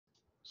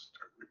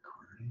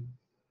Recording.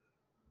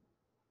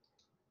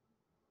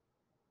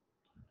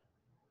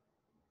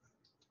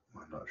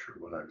 I'm not sure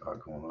what I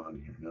got going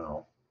on here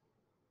now.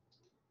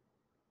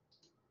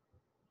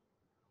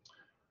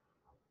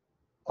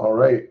 All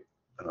right.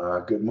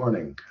 Good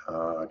morning.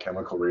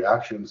 Chemical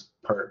reactions,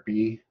 part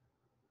B,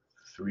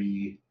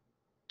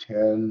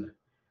 310,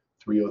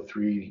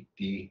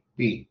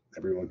 303DB.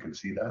 Everyone can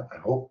see that, I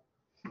hope.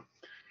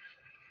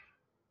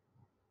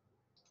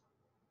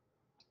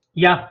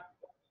 Yeah.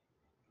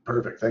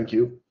 Perfect. Thank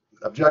you.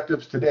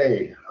 Objectives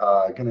today,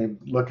 going to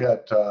look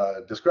at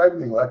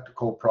describing the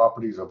electrical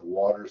properties of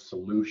water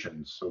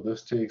solutions. So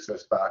this takes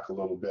us back a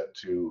little bit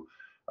to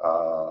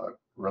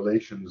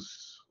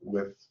relations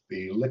with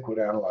the liquid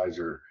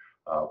analyzer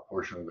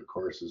portion of the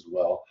course as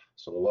well.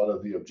 So a lot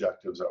of the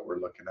objectives that we're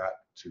looking at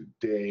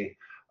today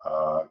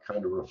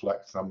kind of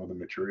reflect some of the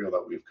material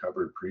that we've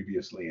covered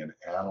previously in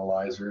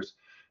analyzers.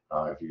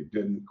 If you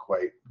didn't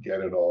quite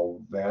get it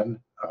all then,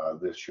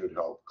 this should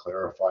help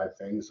clarify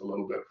things a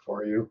little bit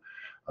for you.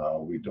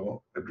 We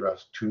don't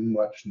address too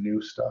much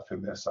new stuff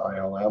in this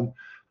ILM.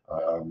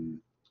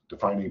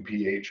 Defining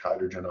pH,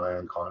 hydrogen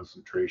ion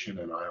concentration,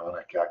 and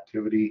ionic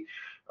activity,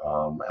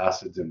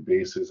 acids and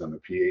bases and the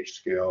pH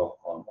scale,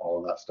 all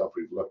of that stuff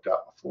we've looked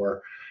at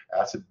before.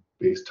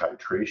 Acid-base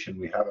titration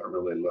we haven't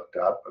really looked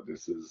at, but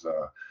this is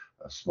a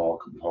small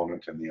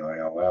component in the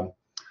ILM.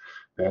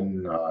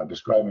 Then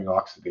describing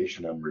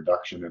oxidation and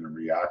reduction in a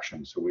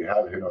reaction. So we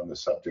have hit on the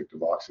subject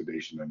of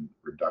oxidation and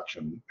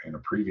reduction in a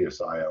previous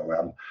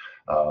ILM.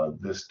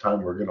 This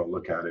time we're going to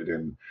look at it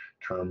in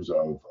terms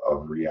of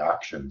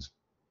reactions.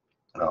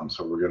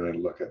 So we're going to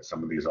look at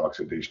some of these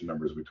oxidation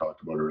numbers we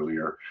talked about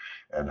earlier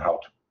and how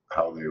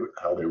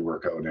they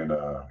work out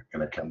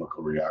in a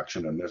chemical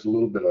reaction. And there's a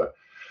little bit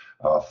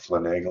of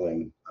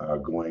finagling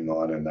going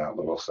on in that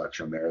little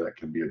section there that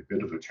can be a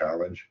bit of a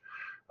challenge.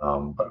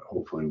 But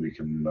hopefully we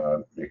can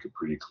make a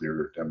pretty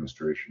clear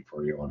demonstration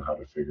for you on how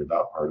to figure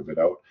that part of it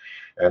out.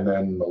 And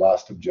then the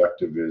last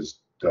objective is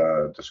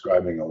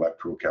describing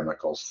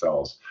electrochemical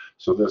cells.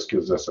 So this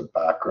gives us a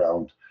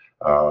background,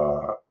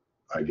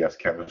 I guess,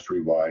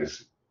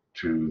 chemistry-wise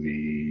to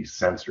the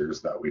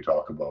sensors that we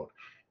talk about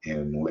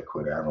in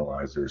liquid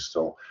analyzers.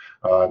 So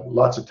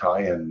lots of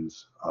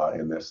tie-ins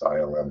in this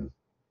ILM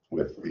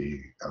with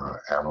the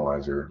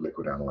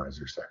liquid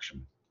analyzer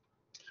section.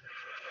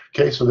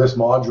 Okay, so this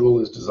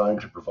module is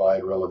designed to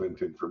provide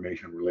relevant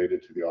information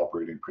related to the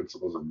operating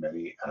principles of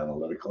many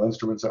analytical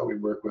instruments that we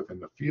work with in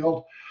the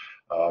field.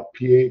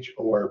 pH,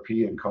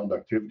 ORP, and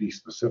conductivity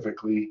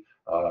specifically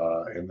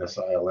in this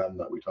ILM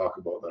that we talk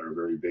about that are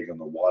very big in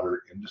the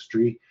water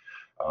industry.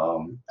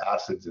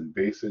 Acids and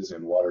bases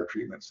in water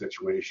treatment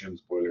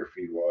situations, boiler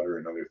feed water,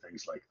 and other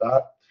things like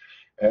that.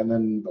 And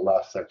then the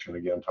last section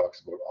again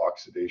talks about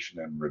oxidation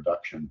and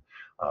reduction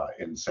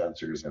in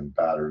sensors and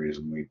batteries.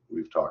 And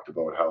we've talked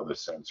about how the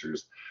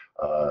sensors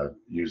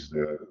use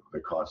the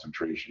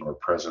concentration or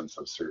presence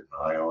of certain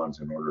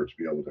ions in order to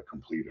be able to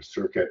complete a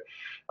circuit.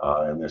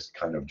 And this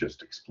kind of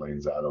just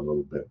explains that a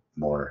little bit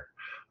more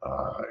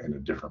in a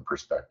different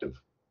perspective.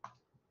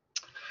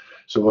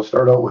 So we'll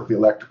start out with the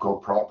electrical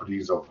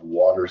properties of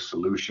water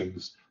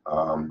solutions,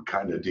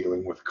 kind of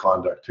dealing with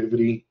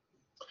conductivity.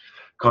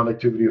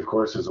 Conductivity, of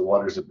course, is a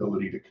water's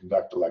ability to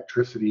conduct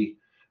electricity.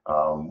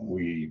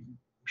 We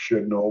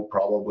should know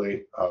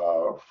probably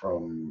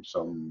from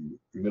some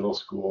middle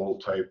school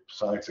type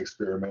science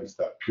experiments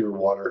that pure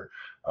water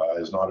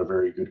is not a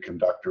very good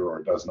conductor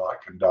or does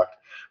not conduct.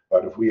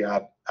 But if we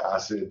add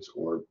acids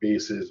or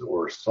bases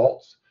or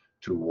salts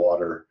to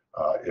water,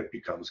 it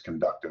becomes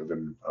conductive.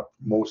 And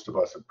most of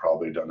us have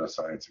probably done a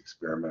science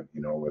experiment,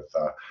 you know, with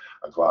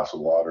a glass of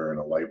water and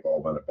a light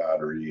bulb and a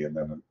battery, and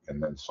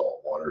then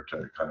salt water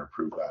to kind of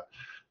prove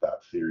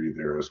that theory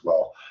there as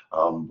well.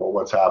 But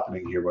what's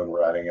happening here when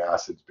we're adding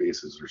acids,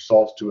 bases, or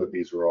salts to it,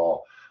 these are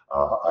all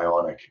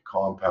ionic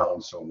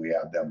compounds. So when we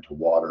add them to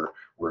water,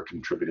 we're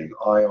contributing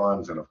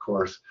ions, and of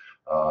course,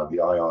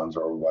 the ions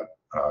are what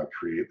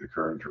create the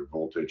current or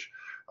voltage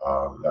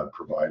that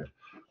provide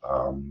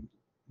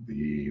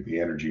the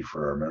energy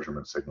for our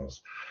measurement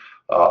signals.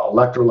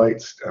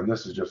 Electrolytes, and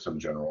this is just some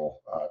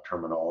general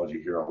terminology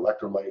here.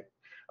 Electrolyte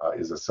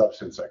is a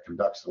substance that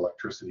conducts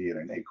electricity in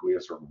an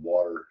aqueous or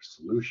water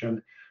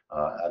solution.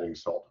 Adding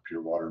salt to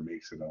pure water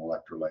makes it an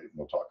electrolyte, and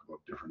we'll talk about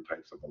different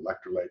types of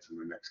electrolytes in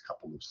the next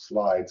couple of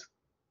slides.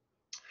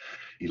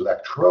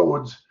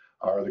 Electrodes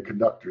are the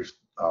conductors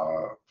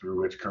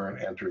through which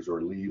current enters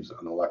or leaves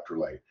an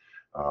electrolyte.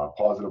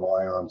 Positive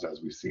ions,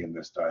 as we see in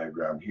this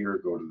diagram here,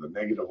 go to the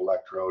negative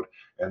electrode,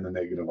 and the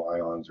negative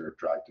ions are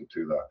attracted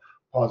to the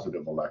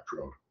positive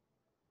electrode.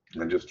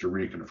 And just to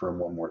reconfirm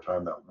one more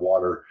time, that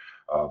water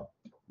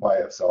by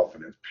itself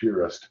in its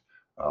purest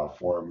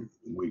form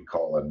we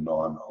call a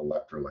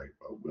non-electrolyte,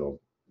 but we'll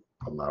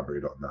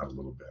elaborate on that a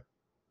little bit.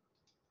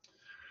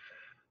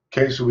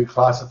 Okay, so we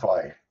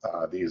classify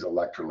these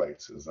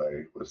electrolytes. As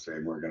I was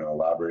saying, we're going to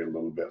elaborate a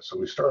little bit. So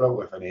we start out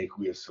with an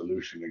aqueous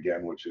solution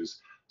again, which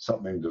is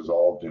something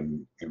dissolved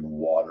in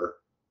water.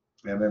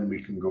 And then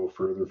we can go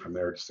further from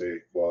there to say,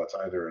 well, it's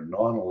either a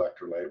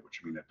non-electrolyte,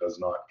 which means it does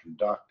not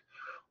conduct,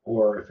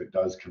 or if it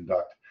does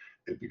conduct,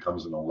 it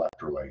becomes an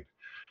electrolyte.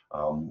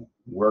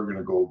 We're going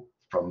to go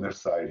from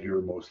this side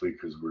here mostly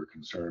because we're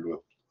concerned with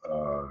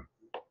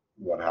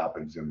what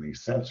happens in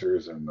these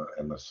sensors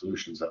and the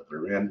solutions that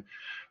they're in.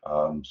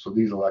 So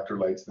these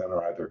electrolytes then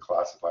are either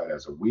classified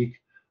as a weak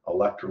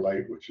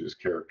electrolyte, which is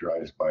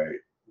characterized by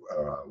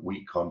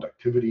weak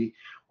conductivity,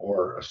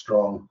 or a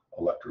strong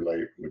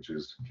electrolyte, which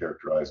is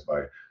characterized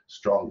by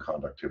strong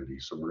conductivity.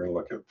 So we're going to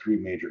look at three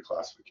major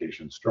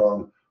classifications: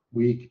 strong,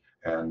 weak,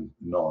 and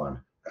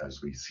non,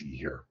 as we see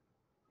here.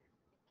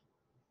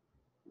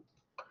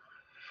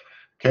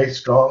 Okay,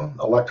 strong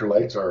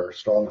electrolytes are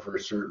strong for a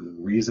certain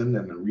reason,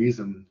 and the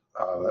reason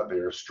that they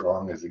are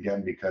strong is,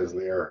 again, because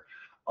they are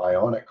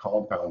ionic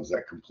compounds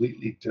that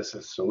completely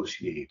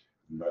disassociate,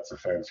 and that's a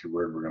fancy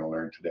word we're going to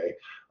learn today,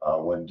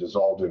 when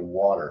dissolved in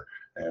water.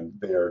 And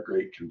they are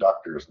great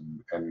conductors,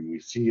 and we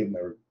see in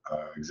their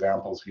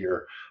examples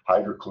here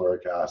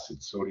hydrochloric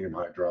acid, sodium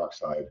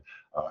hydroxide,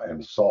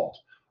 and salt,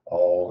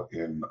 all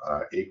in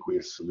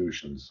aqueous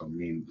solutions, so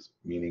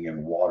meaning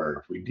in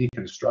water. If we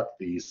deconstruct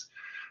these,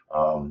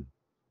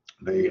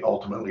 they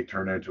ultimately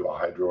turn into a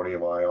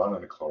hydronium ion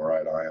and a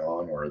chloride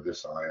ion, or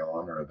this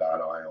ion or that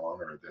ion,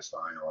 or this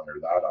ion or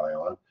that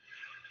ion.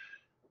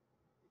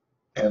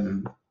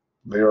 And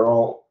they're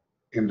all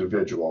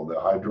individual. The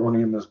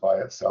hydronium is by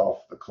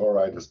itself, the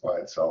chloride is by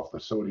itself, the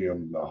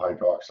sodium, the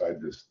hydroxide,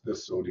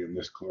 this sodium,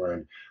 this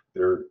chlorine,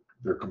 they're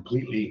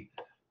completely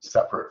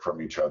separate from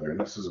each other. And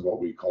this is what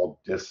we call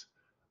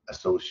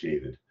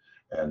disassociated.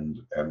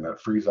 And that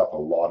frees up a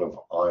lot of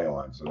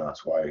ions, and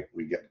that's why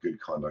we get good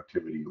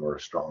conductivity or a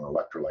strong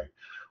electrolyte.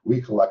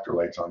 Weak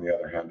electrolytes, on the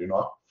other hand, do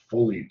not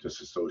fully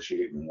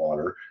disassociate in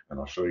water, and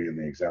I'll show you in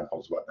the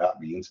examples what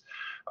that means.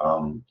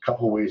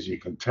 Couple ways you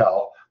can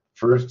tell.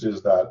 First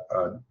is that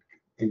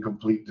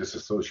incomplete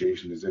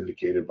disassociation is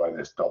indicated by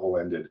this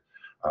double-ended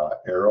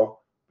arrow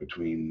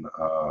between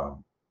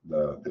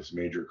this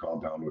major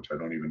compound, which I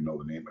don't even know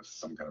the name, it's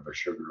some kind of a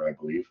sugar, I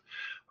believe,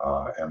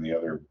 and the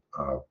other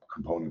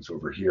components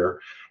over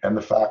here, and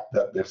the fact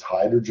that this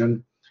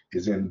hydrogen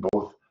is in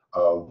both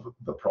of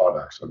the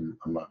products. I'm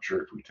not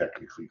sure if we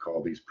technically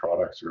call these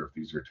products or if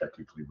these are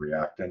technically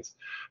reactants,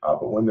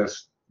 but when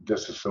this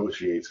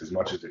disassociates as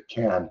much as it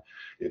can,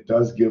 it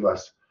does give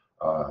us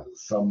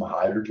some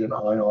hydrogen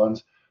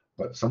ions,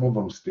 but some of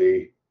them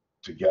stay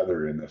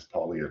together in this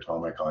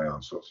polyatomic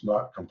ion, so it's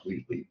not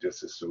completely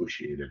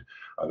disassociated.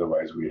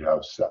 Otherwise, we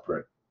have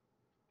separate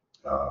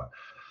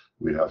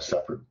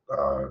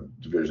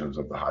divisions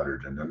of the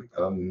hydrogen,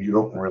 and you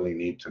don't really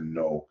need to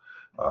know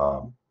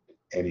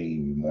any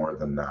more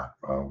than that.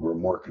 We're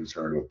more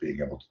concerned with being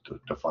able to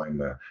define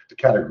the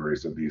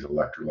categories of these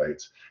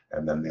electrolytes,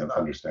 and then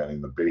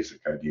understanding the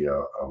basic idea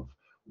of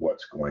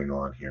what's going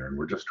on here, and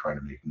we're just trying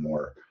to make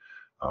more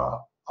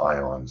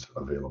ions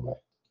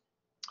available.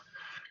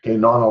 Okay,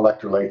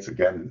 non-electrolytes,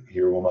 again,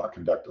 here will not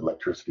conduct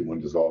electricity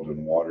when dissolved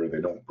in water. They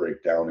don't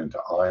break down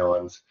into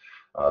ions.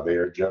 They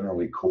are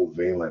generally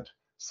covalent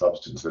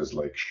substances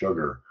like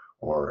sugar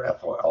or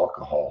ethyl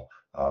alcohol,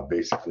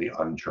 basically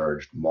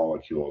uncharged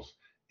molecules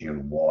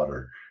in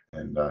water.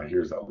 And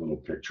here's that little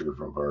picture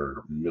of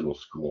our middle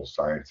school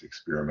science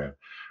experiment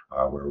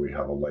where we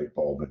have a light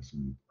bulb and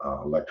some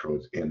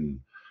electrodes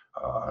in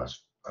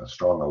a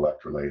strong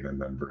electrolyte, and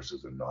then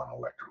versus a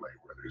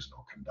non-electrolyte where there's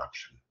no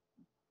conduction.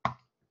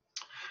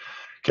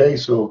 Okay,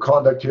 so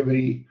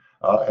conductivity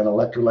and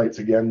electrolytes,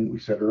 again, we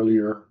said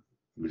earlier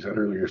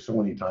so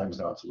many times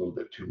now it's a little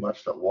bit too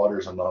much that water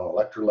is a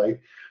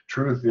non-electrolyte.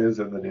 Truth is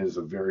that it is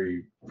a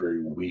very,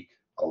 very weak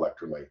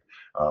electrolyte,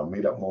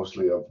 made up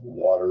mostly of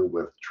water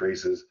with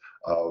traces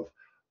of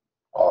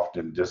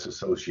often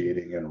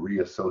disassociating and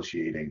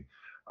reassociating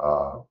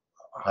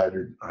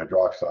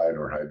hydroxide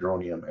or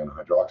hydronium and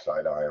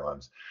hydroxide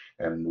ions.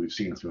 And we've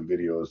seen some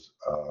videos,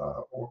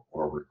 or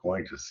we're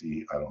going to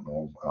see, I don't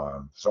know,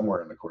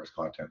 somewhere in the course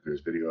content,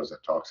 there's videos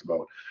that talks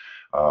about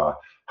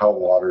how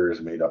water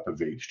is made up of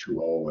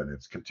H2O, and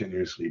it's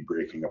continuously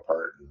breaking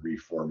apart and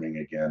reforming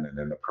again, and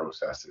in the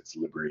process it's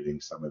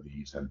liberating some of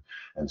these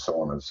and so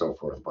on and so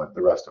forth. But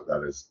the rest of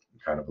that is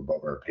kind of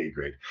above our pay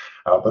grade.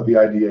 But the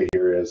idea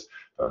here is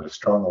that a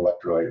strong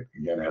electrolyte,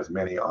 again, has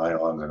many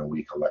ions, and a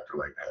weak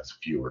electrolyte has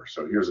fewer.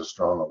 So here's a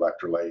strong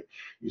electrolyte.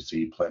 You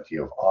see plenty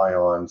of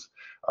ions,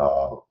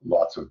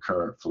 lots of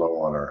current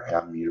flow on our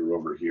ammeter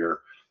over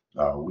here.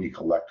 Weak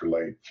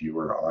electrolyte,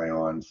 fewer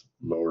ions,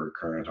 lower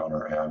current on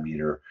our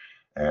ammeter,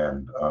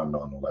 and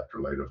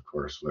non-electrolyte, of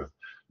course, with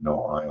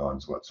no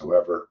ions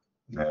whatsoever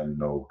and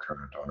no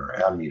current on our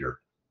ammeter.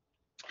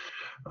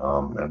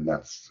 And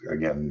that's,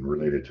 again,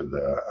 related to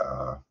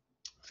the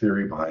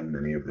theory behind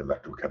many of the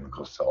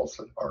electrochemical cells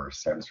that are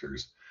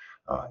sensors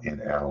in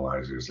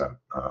analyzers that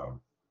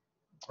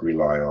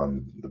rely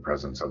on the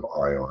presence of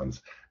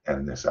ions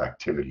and this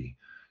activity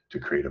to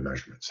create a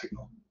measurement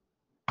signal.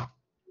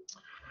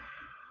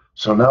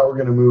 So now we're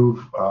going to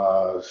move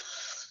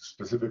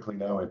specifically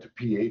now into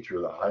pH,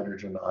 or the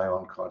hydrogen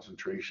ion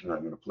concentration. I'm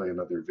going to play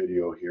another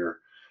video here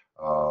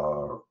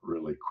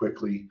really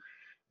quickly.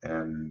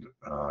 And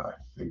I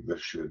think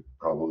this should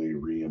probably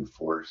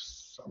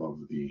reinforce some of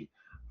the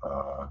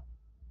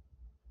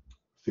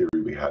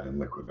theory we had in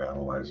liquid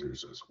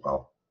analyzers as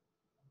well.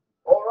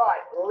 All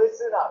right,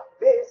 listen up.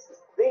 This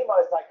is the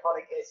most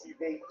iconic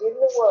SUV in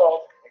the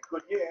world, and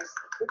good news,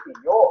 it could be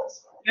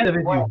yours. Yeah.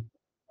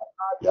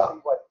 See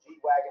why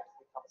G-Wagon has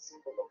become a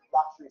symbol of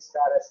luxury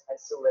status and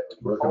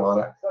celebrity Working on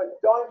it. So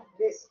don't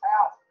miss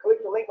out.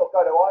 Click the link or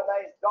go to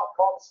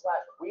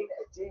iMaze.com/win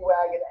a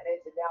G-Wagon and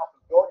enter now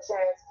for your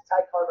chance to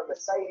take home a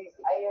Mercedes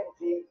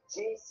AMG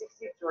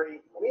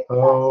G63 with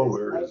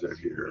where is it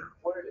here?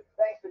 included.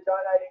 Thanks for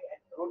donating and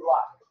good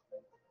luck.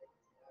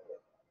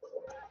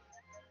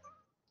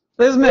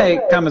 This may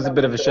come as a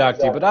bit of a shock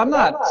to you, but I'm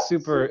not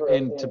super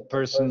into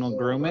personal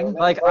grooming.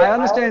 Like, I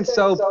understand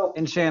soap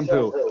and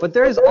shampoo, but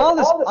there's all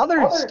this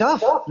other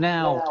stuff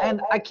now,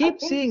 and I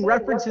keep seeing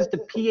references to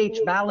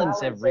pH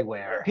balance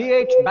everywhere.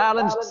 pH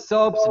balanced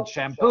soaps and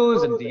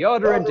shampoos and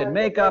deodorant and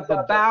makeup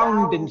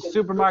abound in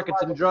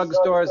supermarkets and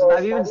drugstores, and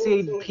I've even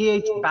seen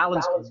pH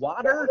balanced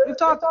water. We've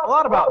talked a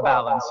lot about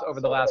balance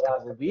over the last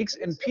couple of weeks,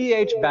 and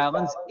pH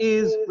balance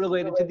is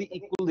related to the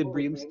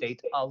equilibrium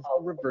state of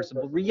a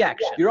reversible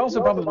reaction. You're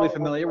also probably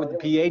familiar with the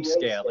pH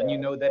scale, and you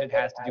know that it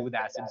has to do with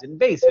acids and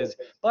bases.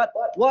 But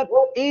what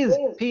is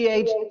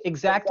pH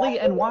exactly,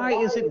 and why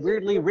is it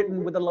weirdly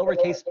written with a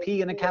lowercase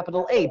p and a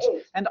capital H?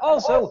 And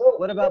also,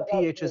 what about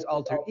pH's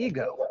alter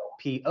ego,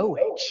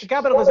 pOH? The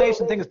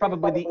capitalization thing is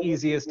probably the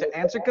easiest to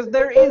answer because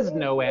there is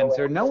no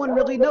answer. No one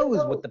really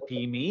knows what the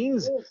P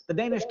means. The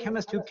Danish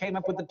chemist who came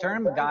up with the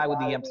term, a guy with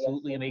the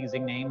absolutely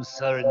amazing name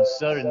Søren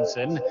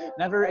Sørensen,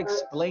 never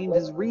explained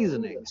his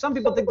reasoning. Some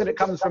people think that it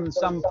comes from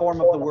some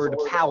form of the word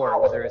power,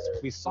 whether it's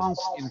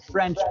puissance in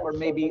French or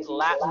maybe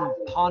Latin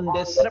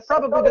pondus, but it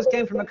probably just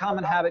came from a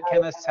common habit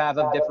chemists have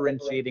of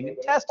differentiating a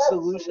test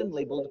solution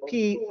labeled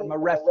P from a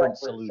reference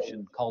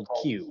solution called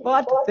Q.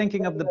 But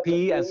thinking of the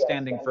P as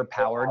standing for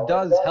power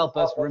does help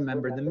us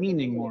remember the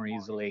meaning more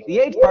easily. The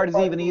H part is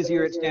even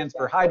easier. It stands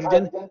for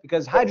hydrogen,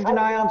 because hydrogen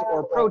ions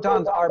or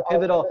protons are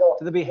pivotal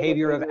to the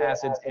behavior of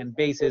acids and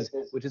bases,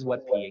 which is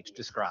what pH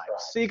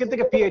describes. So you can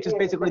think of pH as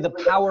basically the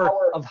power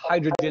of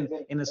hydrogen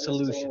in a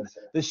solution,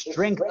 the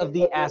strength of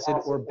the acid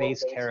or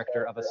base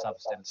character of a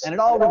substance. And it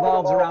all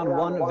revolves around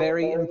one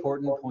very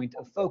important point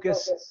of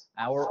focus,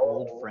 our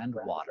old friend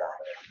water.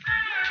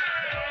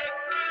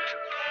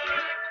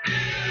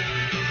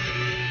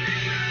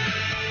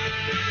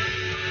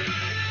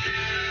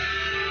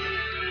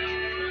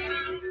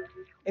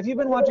 If you've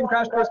been watching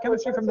Crash Course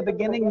Chemistry from the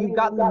beginning, you've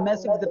gotten the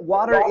message that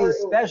water is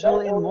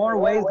special in more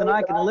ways than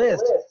I can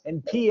list,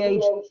 and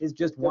pH is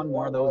just one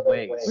more of those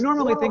ways. We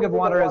normally think of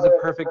water as a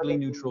perfectly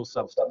neutral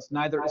substance,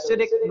 neither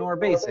acidic nor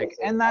basic,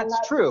 and that's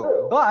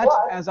true. But,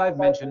 as I've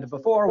mentioned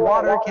before,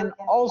 water can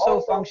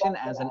also function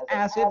as an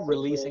acid,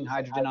 releasing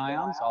hydrogen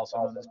ions, also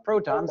known as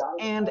protons,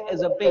 and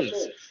as a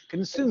base,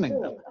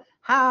 consuming them.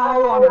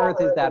 How on earth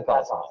is that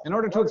possible? In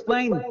order to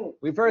explain,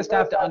 we first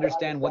have to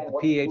understand what the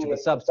pH of a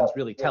substance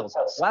really tells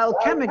us. While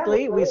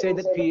chemically we say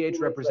that pH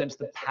represents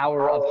the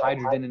power of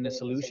hydrogen in a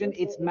solution,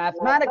 it's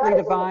mathematically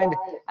defined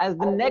as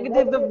the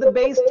negative of the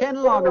base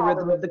 10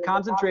 logarithm of the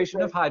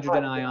concentration of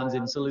hydrogen ions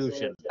in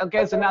solution.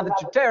 Okay, so now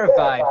that you're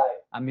terrified,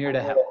 I'm here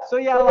to help. So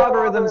yeah,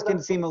 logarithms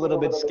can seem a little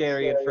bit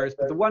scary at first,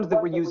 but the ones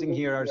that we're using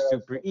here are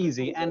super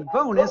easy. And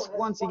bonus,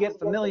 once you get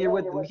familiar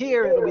with them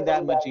here, it'll be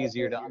that much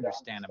easier to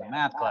understand them in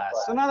math class.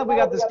 So now that we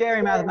got the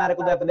scary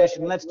mathematical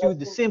definition, let's do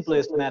the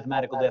simplest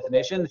mathematical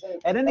definition.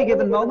 At any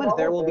given moment,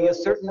 there will be a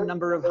certain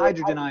number of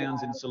hydrogen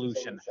ions in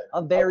solution,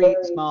 a very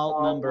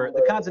small number.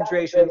 The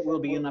concentration will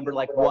be a number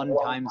like 1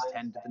 times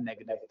 10 to the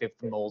negative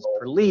 5th moles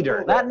per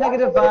liter. That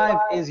negative 5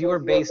 is your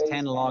base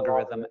 10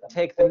 logarithm.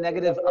 Take the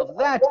negative of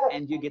that,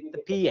 and you get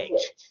the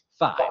pH.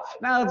 5.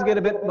 Now let's get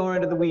a bit more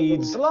into the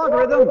weeds. The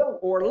logarithm,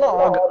 or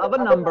log, of a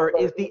number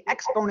is the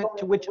exponent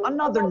to which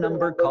another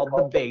number called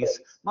the base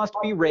must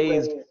be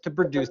raised to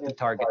produce the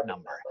target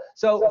number.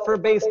 So for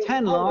base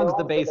 10 logs,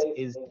 the base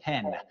is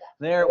 10.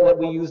 They're what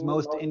we use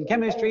most in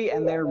chemistry,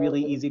 and they're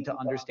really easy to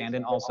understand,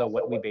 and also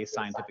what we base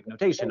scientific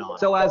notation on.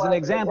 So as an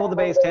example, the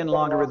base 10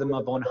 logarithm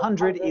of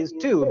 100 is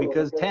 2,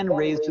 because 10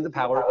 raised to the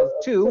power of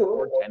 2,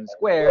 or 10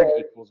 squared,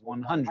 equals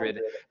 100.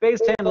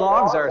 Base 10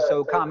 logs are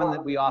so common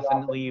that we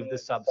often leave the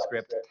subscript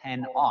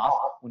 10 off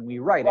when we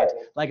write it.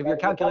 Like if your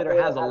calculator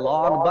has a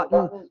log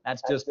button,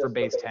 that's just for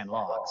base 10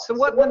 logs. So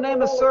what in the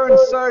name of Søren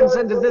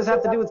Sørensen does this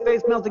have to do with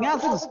face melting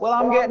acids? Well,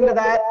 I'm getting to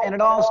that, and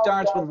it all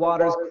starts with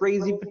water's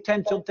crazy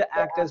potential to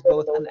act as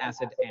both an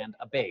acid and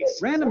a base.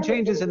 Random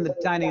changes in the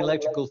tiny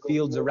electrical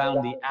fields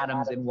around the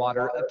atoms in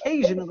water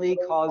occasionally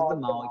cause the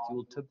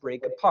molecule to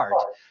break apart.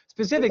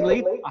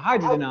 Specifically, a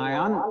hydrogen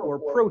ion, or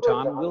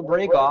proton, will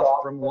break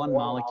off from one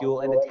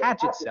molecule and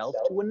attach itself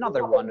to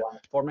another one,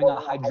 forming a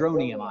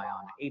hydronium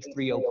ion,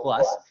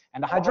 H3O+,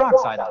 and a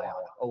hydroxide ion,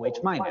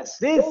 OH-.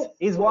 This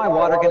is why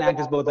water can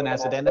act as both an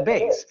acid and a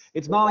base.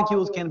 Its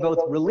molecules can both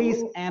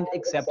release and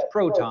accept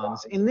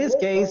protons. In this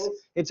case,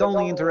 it's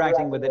only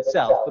interacting with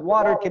itself, but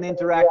water can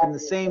interact in the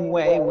same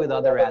way with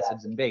other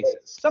acids and bases.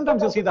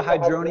 Sometimes you'll see the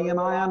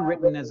hydronium ion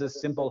written as a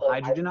simple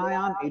hydrogen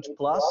ion, H+,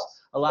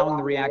 allowing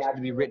the reaction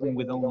to be written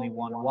with only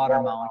one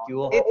water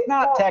molecule. It's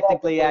not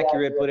technically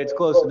accurate, but it's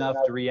close enough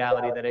to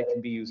reality that it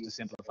can be used to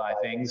simplify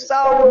things.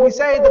 So when we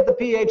say that the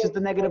pH is the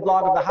negative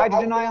log of the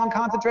hydrogen ion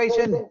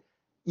concentration,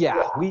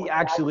 yeah, we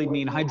actually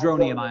mean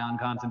hydronium ion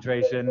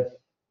concentration.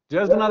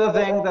 Just another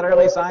thing that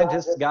early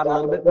scientists got a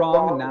little bit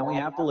wrong and now we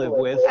have to live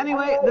with.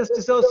 Anyway, this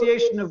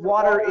dissociation of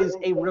water is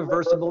a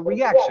reversible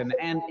reaction,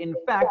 and in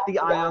fact, the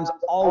ions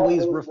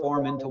always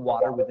reform into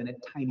water within a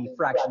tiny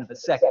fraction of a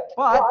second.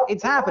 But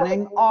it's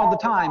happening all the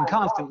time,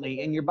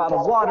 constantly, in your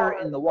bottled water,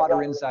 in the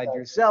water inside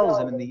your cells,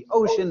 and in the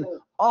ocean,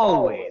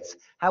 always.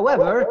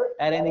 However,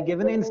 at any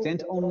given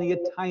instant, only a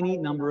tiny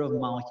number of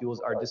molecules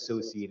are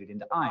dissociated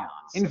into ions.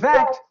 In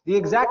fact, the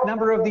exact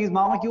number of these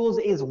molecules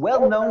is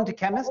well known to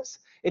chemists.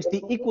 It's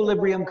the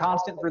equilibrium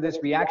constant for this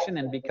reaction,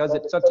 and because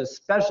it's such a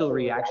special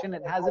reaction,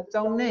 it has its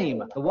own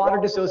name, the water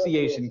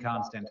dissociation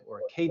constant, or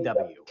Kw.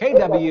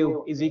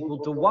 Kw is equal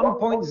to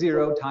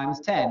 1.0 times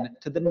 10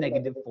 to the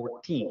negative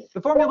 14th.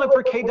 The formula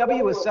for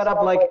Kw is set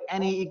up like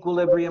any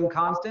equilibrium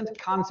constant: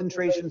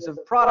 concentrations of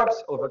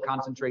products over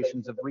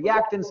concentrations of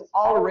reactants,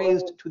 all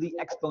raised to the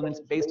exponents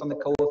based on the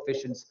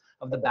coefficients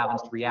of the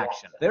balanced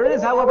reaction. There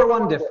is, however,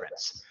 one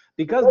difference.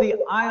 Because the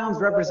ions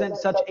represent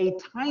such a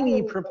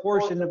tiny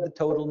proportion of the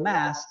total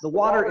mass, the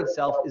water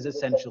itself is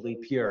essentially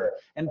pure.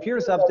 And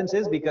pure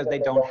substances, because they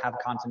don't have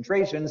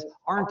concentrations,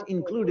 aren't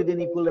included in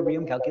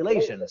equilibrium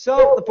calculations.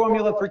 So the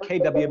formula for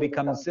Kw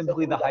becomes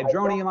simply the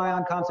hydronium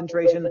ion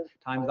concentration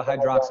times the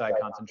hydroxide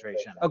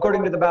concentration.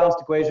 According to the balanced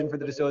equation for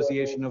the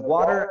dissociation of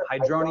water,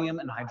 hydronium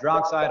and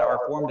hydroxide are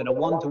formed in a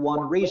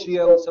 1-to-1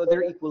 ratio, so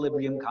their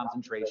equilibrium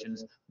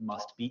concentrations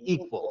must be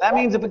equal. That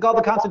means if we call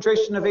the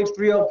concentration of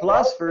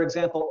H3O+, for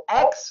example,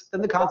 X,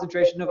 then the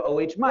concentration of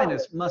OH-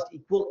 must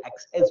equal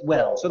X as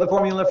well. So the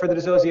formula for the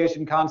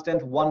dissociation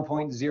constant,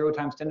 1.0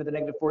 times 10 to the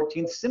negative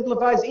 14th,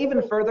 simplifies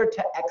even further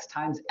to X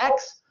times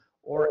X,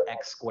 or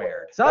X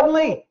squared.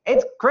 Suddenly,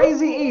 it's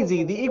crazy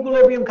easy. The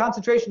equilibrium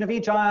concentration of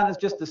each ion is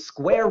just the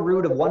square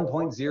root of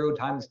 1.0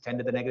 times 10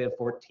 to the negative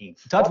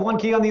 14th. Touch one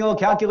key on the old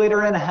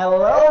calculator and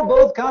hello,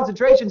 both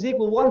concentrations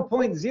equal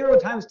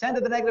 1.0 times 10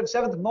 to the negative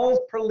 7th moles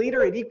per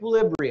liter at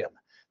equilibrium.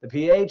 The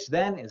pH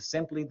then is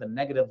simply the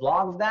negative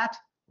log of that,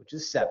 which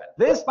is 7.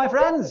 This, my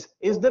friends,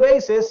 is the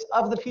basis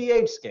of the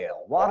pH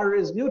scale. Water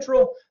is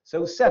neutral,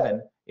 so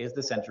 7 is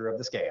the center of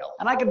the scale.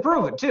 And I can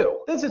prove it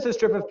too. This is a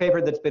strip of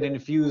paper that's been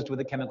infused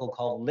with a chemical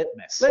called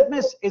litmus.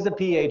 Litmus is a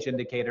pH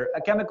indicator,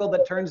 a chemical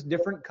that turns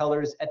different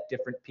colors at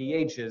different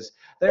pHs.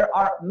 There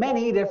are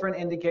many different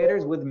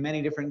indicators with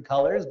many different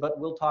colors, but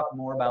we'll talk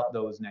more about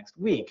those next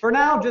week. For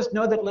now, just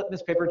know that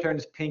litmus paper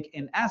turns pink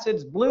in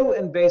acids, blue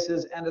in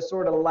bases, and a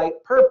sort of light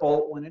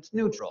purple when it's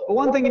neutral. But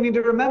one thing you need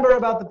to remember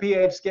about the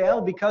pH scale,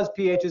 because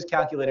pH is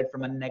calculated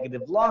from a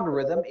negative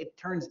logarithm, it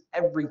turns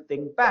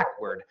everything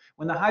backward.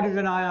 When the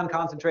hydrogen ion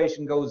concentration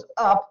goes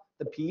up,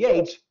 the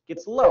pH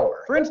gets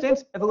lower. For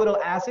instance, if a little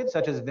acid,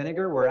 such as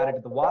vinegar, were added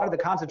to the water, the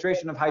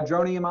concentration of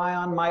hydronium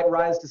ion might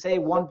rise to, say,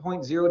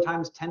 1.0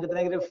 times 10 to the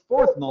negative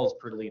 4th moles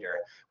per liter,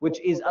 which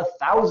is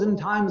 1,000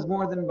 times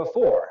more than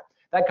before.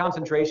 That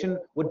concentration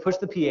would push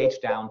the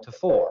pH down to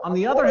 4. On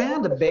the other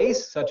hand, a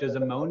base, such as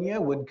ammonia,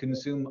 would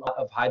consume a lot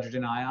of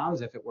hydrogen ions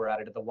if it were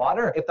added to the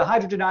water. If the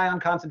hydrogen ion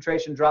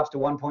concentration drops to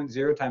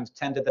 1.0 times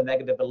 10 to the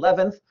negative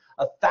 11th,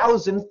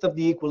 1,000th of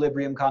the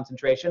equilibrium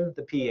concentration,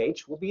 the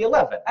pH will be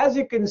 11. As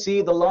you can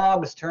see, the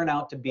logs turn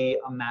out to be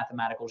a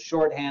mathematical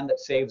shorthand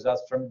that saves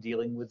us from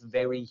dealing with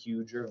very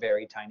huge or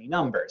very tiny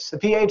numbers. The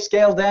pH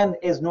scale then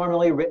is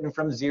normally written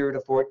from 0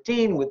 to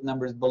 14, with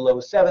numbers below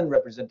 7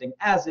 representing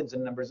acids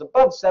and numbers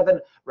above 7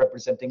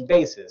 representing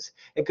bases.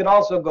 It could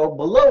also go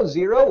below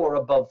 0 or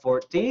above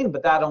 14,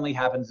 but that only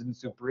happens in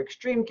super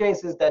extreme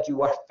cases that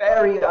you are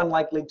very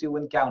unlikely to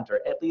encounter,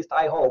 at least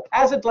I hope.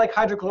 Acids like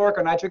hydrochloric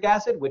or nitric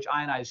acid, which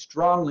ionize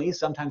strongly,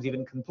 sometimes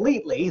even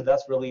completely,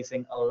 thus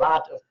releasing a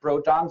lot of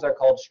protons, are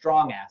called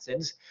strong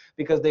acids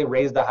because they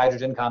raise the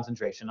hydrogen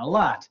concentration a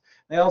lot.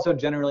 They also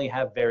generally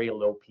have very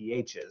low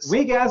pHs.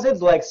 Weak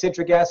acids like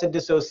citric acid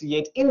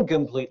dissociate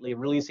incompletely,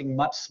 releasing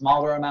much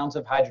smaller amounts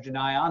of hydrogen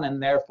ion,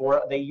 and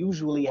therefore they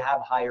usually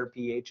have higher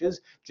pHs,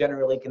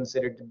 generally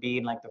considered to be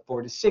in like the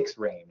 4 to 6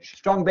 range.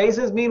 Strong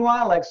bases,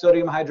 meanwhile, like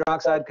sodium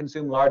hydroxide,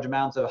 consume large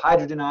amounts of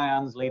hydrogen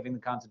ions, leaving the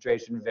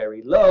concentration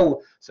very low,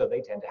 so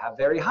they tend to have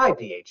very high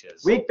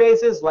pHs. Weak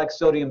bases like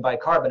sodium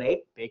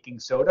bicarbonate, baking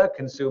soda,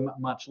 consume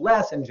much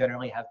less and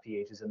generally have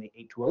pHs in the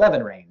 8 to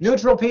 11 range.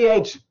 Neutral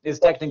pH is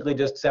technically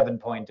just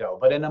 7.0,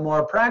 but in a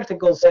more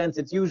practical sense,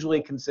 it's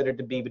usually considered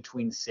to be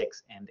between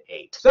 6 and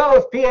 8. So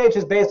if pH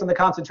is based on the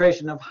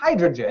concentration of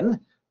hydrogen,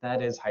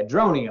 that is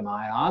hydronium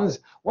ions,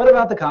 what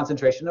about the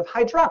concentration of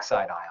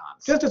hydroxide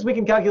ions? Just as we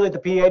can calculate the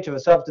pH of a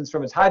substance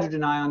from its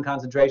hydrogen ion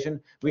concentration,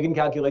 we can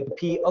calculate the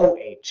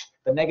pOH,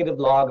 the negative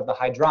log of the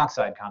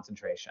hydroxide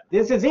concentration.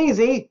 This is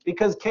easy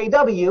because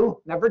Kw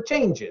never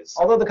changes.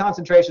 Although the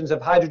concentrations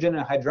of hydrogen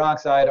and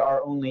hydroxide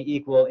are only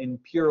equal in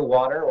pure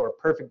water or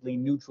perfectly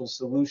neutral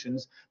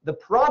solutions, the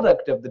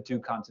product of the two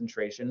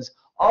concentrations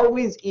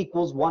always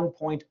equals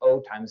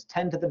 1.0 times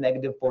 10 to the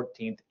negative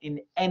 14th in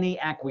any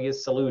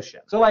aqueous solution.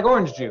 So like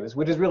orange juice,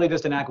 which is really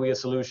just an aqueous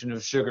solution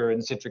of sugar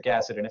and citric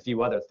acid and a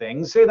few other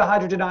things, say the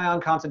hydrogen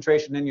ion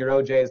concentration in your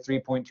OJ is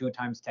 3.2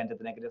 times 10 to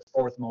the negative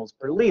 4th moles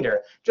per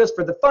liter. Just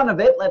for the fun of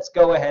it, let's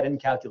go ahead and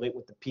calculate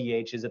what the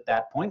pH is at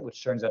that point,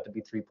 which turns out to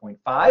be 3.5.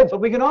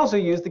 But we can also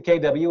use the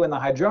Kw and the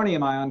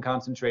hydronium ion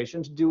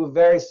concentration to do a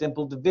very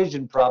simple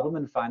division problem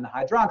and find the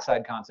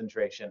hydroxide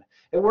concentration.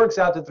 It works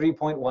out to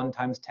 3.1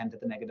 times 10 to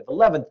the negative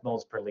 11th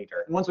moles per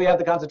liter. And once we have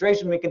the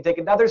concentration, we can take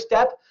another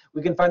step.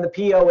 We can find the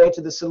pOH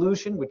of the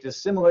solution, which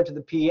is similar to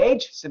the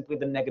pH, simply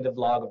the negative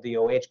log of the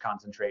OH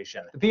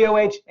concentration. The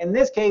pOH in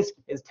this case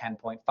is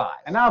 10.5.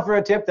 And now for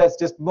a tip that's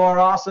just more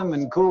awesome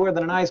and cooler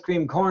than an ice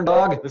cream corn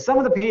dog. The sum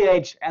of the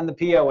pH and the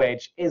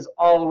pOH is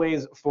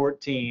always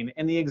 14.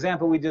 In the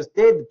example we just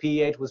did, the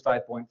pH was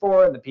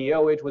 5.4 and the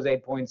pOH was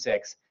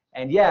 8.6.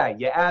 And yeah,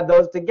 you add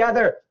those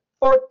together,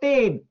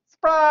 14.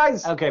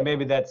 Surprise! Okay,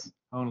 maybe that's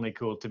only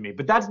cool to me,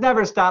 but that's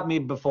never stopped me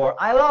before.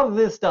 I love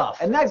this stuff.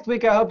 And next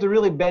week, I hope to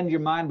really bend your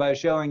mind by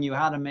showing you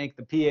how to make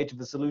the pH of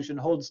a solution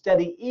hold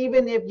steady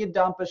even if you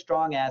dump a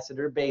strong acid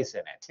or base in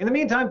it. In the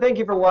meantime, thank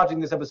you for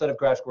watching this episode of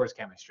Crash Course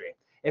Chemistry.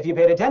 If you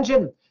paid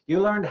attention, you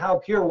learned how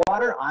pure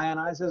water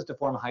ionizes to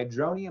form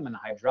hydronium and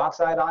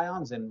hydroxide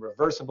ions in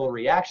reversible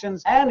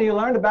reactions, and you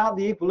learned about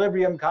the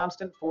equilibrium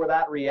constant for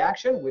that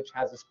reaction, which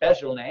has a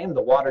special name,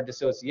 the water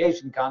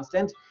dissociation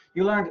constant.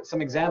 You learned some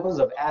examples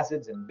of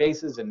acids and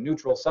bases and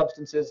neutral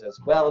substances, as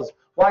well as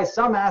why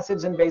some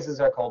acids and bases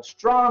are called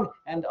strong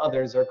and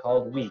others are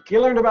called weak. You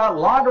learned about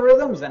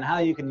logarithms and how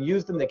you can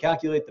use them to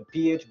calculate the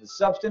pH of a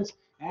substance,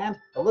 and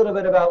a little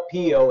bit about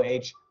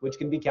pOH, which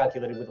can be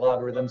calculated with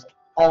logarithms,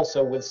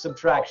 also with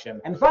subtraction.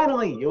 And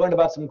finally, you learned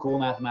about some cool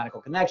mathematical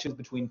connections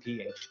between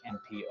pH and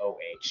pOH.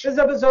 This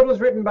episode was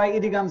written by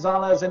Edie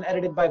Gonzalez and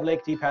edited by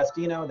Blake T.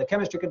 Pastino. The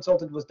chemistry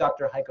consultant was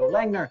Dr. Heiko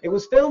Langner. It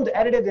was filmed,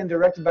 edited, and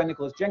directed by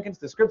Nicholas Jenkins.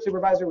 The script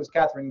supervisor was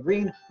Catherine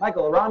Green.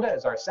 Michael Aranda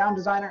is our sound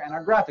designer, and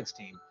our graphics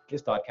team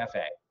is Thought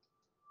Cafe.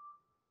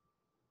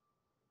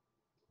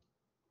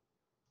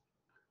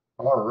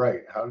 All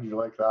right, how did you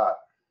like that?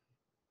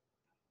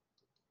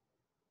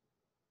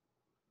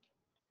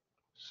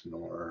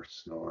 Snore,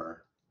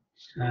 snore,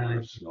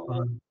 snore,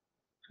 snore.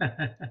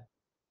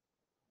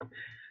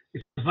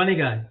 He's a funny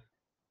guy.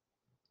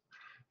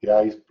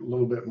 Yeah, he's a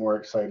little bit more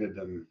excited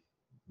than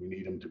we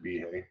need him to be,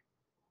 hey?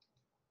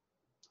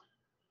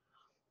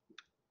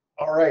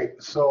 All right,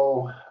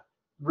 so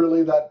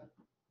really that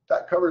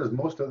covers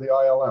most of the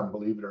ILM,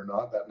 believe it or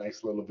not, that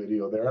nice little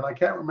video there. And I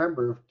can't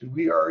remember, did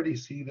we already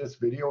see this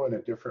video in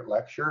a different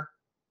lecture?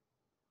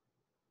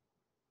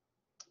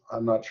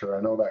 I'm not sure.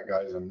 I know that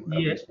guy's in at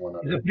least one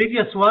of them. The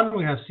previous one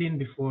we have seen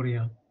before,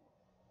 yeah.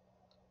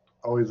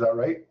 Oh, is that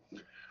right?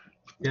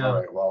 Yeah. All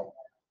right, well,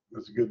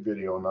 it's a good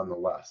video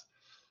nonetheless.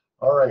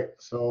 All right,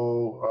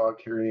 so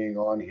carrying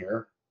on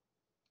here.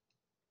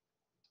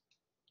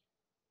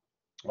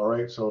 All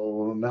right,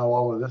 so now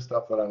all of this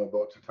stuff that I'm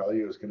about to tell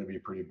you is going to be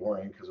pretty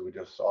boring because we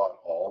just saw it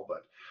all.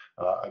 But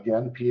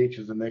again, pH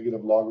is a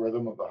negative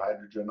logarithm of the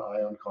hydrogen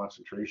ion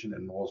concentration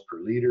in moles per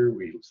liter.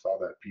 We saw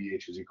that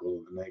pH is equal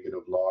to the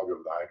negative log of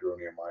the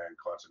hydronium ion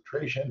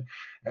concentration,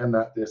 and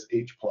that this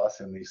H plus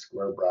in these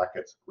square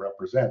brackets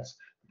represents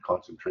the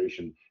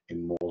concentration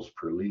in moles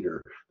per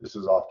liter. This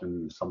is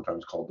often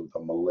sometimes called the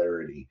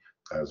molarity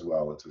as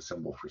well. It's a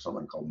symbol for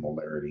something called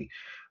molarity.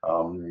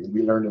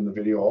 We learned in the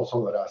video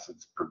also that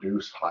acids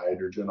produce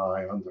hydrogen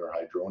ions or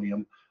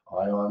hydronium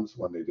ions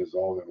when they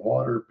dissolve in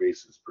water.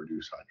 Bases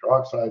produce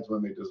hydroxides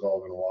when they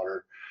dissolve in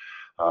water.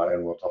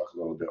 And we'll talk a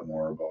little bit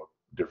more about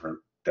different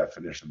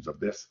definitions of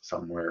this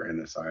somewhere in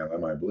this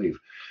ILM, I believe.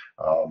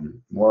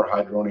 More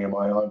hydronium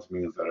ions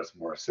means that it's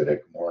more acidic.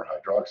 More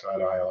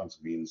hydroxide ions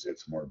means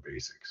it's more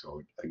basic.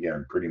 So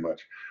again, pretty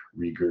much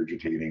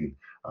regurgitating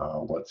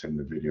what's in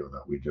the video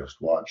that we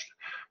just watched.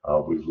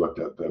 We've looked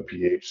at the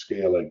pH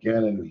scale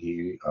again, and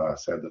he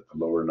said that the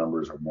lower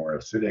numbers are more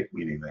acidic,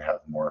 meaning they have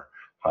more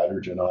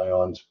hydrogen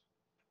ions,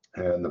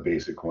 and the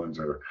basic ones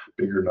are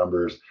bigger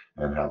numbers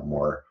and have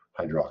more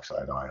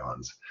hydroxide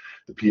ions.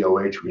 The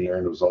pOH we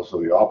learned was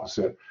also the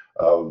opposite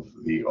of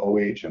the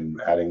OH,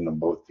 and adding them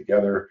both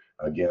together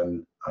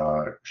again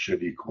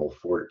should equal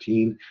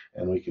 14,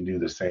 and we can do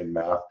the same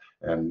math.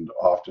 And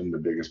often the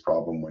biggest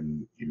problem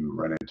when you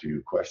run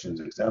into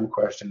questions, exam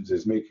questions,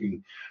 is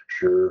making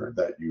sure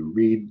that you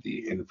read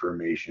the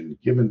information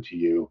given to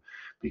you,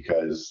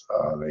 because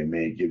they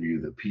may give you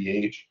the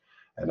pH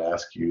and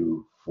ask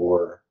you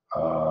for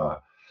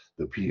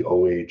the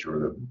pOH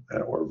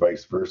or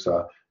vice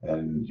versa,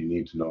 and you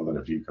need to know that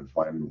if you can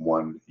find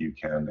one, you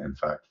can in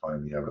fact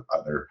find the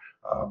other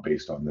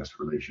based on this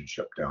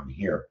relationship down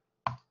here.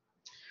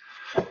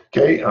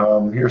 Okay,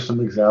 here's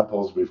some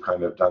examples. We've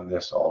kind of done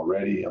this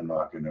already. I'm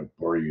not going to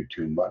bore you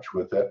too much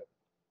with it.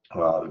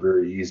 The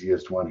very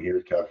easiest one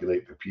here,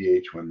 calculate the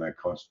pH when the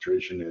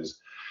concentration is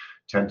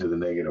 10 to the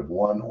negative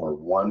 1 or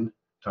 1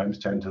 times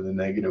 10 to the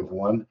negative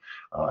 1.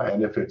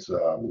 And if it's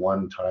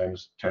 1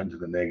 times 10 to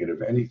the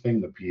negative anything,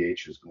 the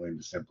pH is going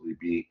to simply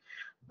be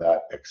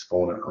that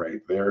exponent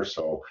right there.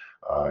 So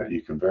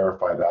you can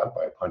verify that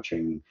by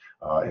punching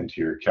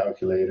into your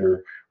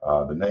calculator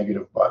the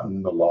negative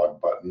button, the log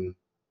button,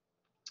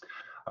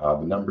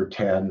 the number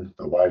 10,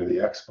 the y to the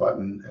x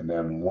button, and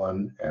then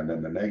 1, and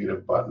then the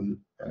negative button,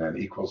 and then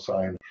equal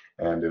sign,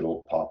 and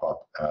it'll pop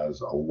up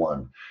as a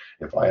 1.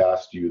 If I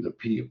asked you the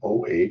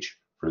pOH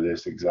for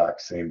this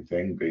exact same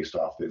thing based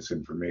off this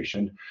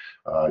information,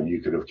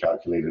 you could have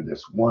calculated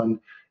this 1,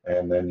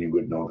 and then you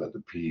would know that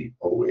the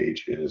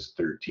pOH is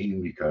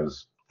 13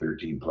 because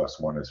 13 plus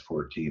 1 is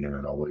 14, and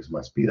it always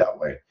must be that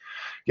way.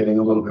 Getting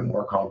a little bit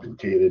more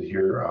complicated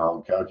here,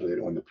 calculate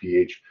it when the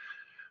pH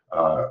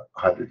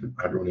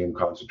hydronium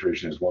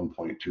concentration is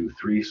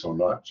 1.23, so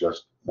not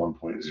just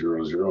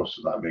 1.00,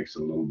 so that makes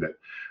it a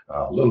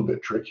little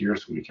bit trickier.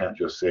 So we can't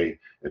just say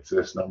it's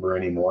this number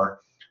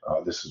anymore.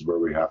 This is where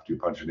we have to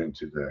punch it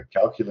into the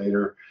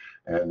calculator,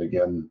 and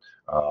again,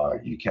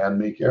 you can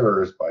make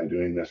errors by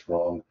doing this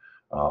wrong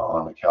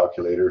on the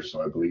calculator.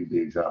 So I believe the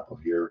example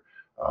here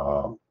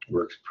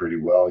works pretty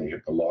well. You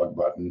hit the log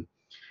button,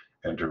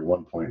 enter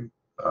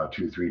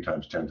 1.23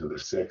 times 10 to the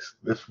 6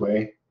 this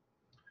way,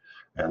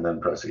 and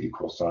then press the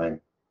equal sign,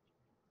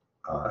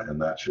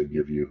 and that should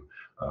give you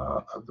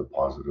the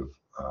positive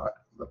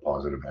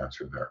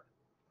answer there.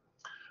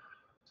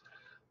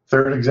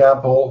 Third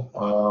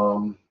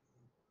example,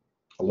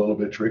 a little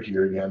bit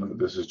trickier again, but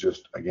this is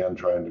just again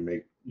trying to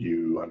make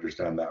you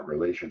understand that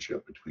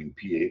relationship between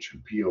pH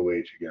and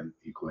pOH, again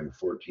equaling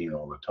 14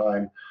 all the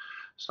time.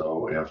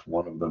 So if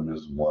one of them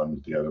is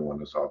 1, the other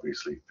one is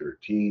obviously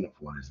 13.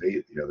 If one is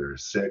 8, the other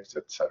is 6,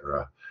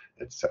 etc.,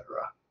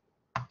 etc.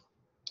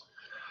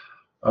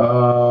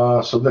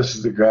 So this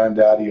is the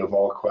granddaddy of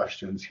all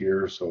questions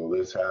here. So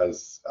this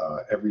has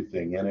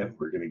everything in it.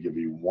 We're going to give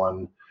you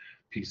one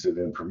piece of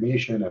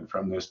information, and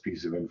from this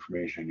piece of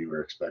information, you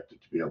are expected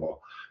to be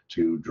able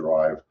to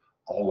derive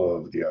all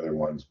of the other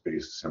ones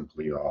based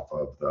simply off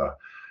of the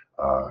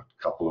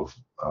couple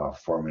of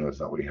formulas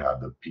that we have.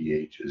 The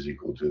pH is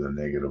equal to the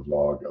negative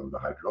log of the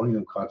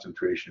hydronium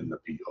concentration. The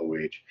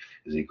pOH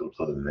is equal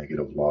to the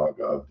negative log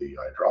of the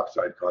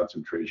hydroxide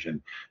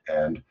concentration,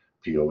 and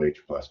pOH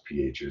plus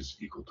pH is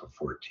equal to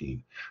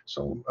 14.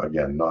 So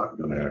again, not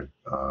going to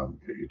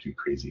get you too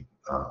crazy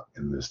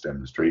in this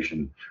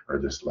demonstration or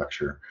this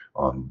lecture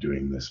on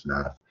doing this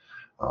math.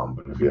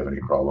 But if you have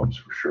any problems,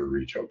 for sure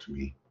reach out to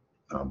me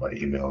by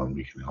email and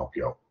we can help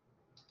you out.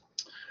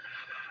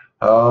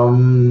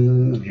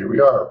 Here we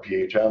are,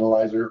 pH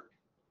analyzer.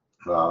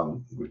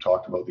 We've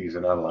talked about these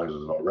in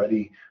analyzers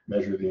already.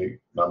 Measure the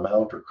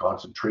amount or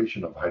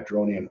concentration of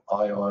hydronium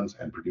ions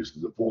and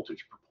produces a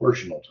voltage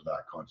proportional to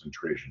that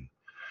concentration.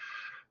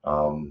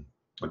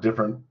 A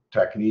different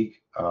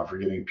technique for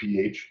getting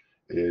pH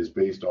is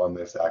based on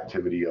this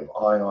activity of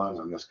ions,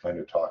 and this kind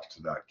of talks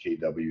to that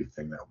KW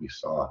thing that we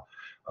saw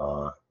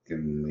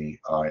in the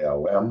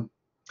ILM.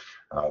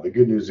 The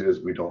good news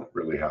is we don't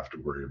really have to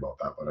worry about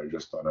that, but I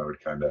just thought I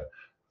would kind of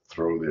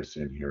throw this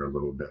in here a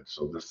little bit.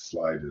 So this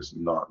slide is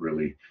not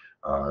really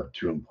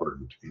too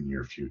important in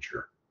your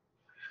future.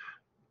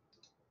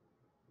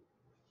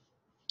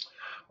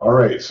 All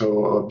right,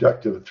 so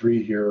objective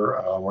 3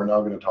 here, we're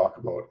now going to talk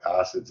about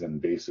acids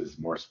and bases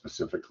more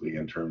specifically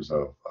in terms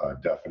of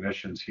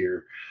definitions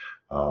here.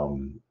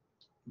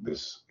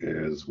 This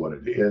is what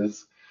it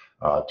is.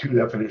 2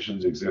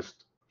 definitions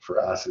exist for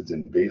acids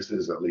and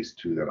bases, at least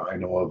 2 that I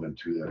know of and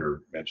 2 that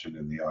are mentioned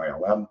in the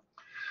ILM.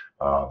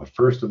 The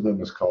first of them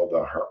is called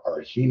the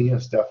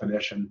Arrhenius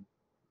definition,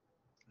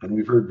 and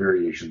we've heard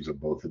variations of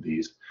both of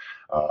these,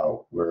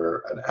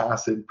 where an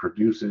acid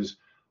produces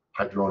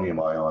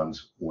hydronium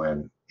ions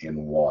when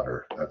in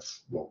water.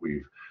 That's what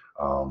we've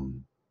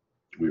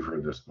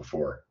heard this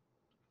before.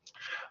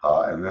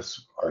 And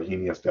this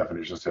Arrhenius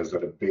definition says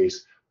that a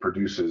base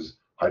produces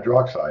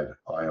hydroxide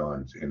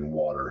ions in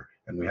water,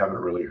 and we haven't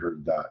really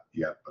heard that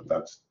yet, but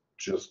that's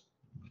just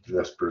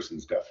this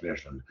person's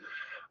definition.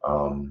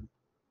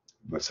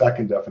 The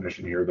second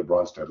definition here, the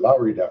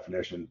Bronsted-Lowry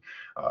definition,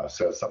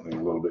 says something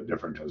a little bit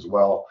different as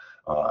well.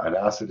 An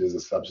acid is a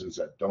substance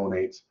that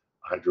donates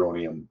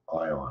hydronium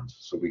ions.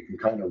 So we can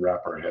kind of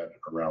wrap our head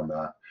around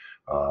that.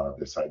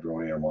 This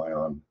hydronium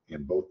ion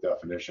in both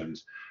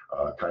definitions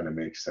kind of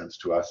makes sense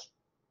to us.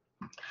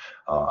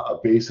 A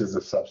base is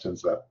a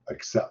substance that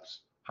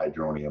accepts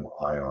hydronium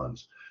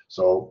ions.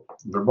 So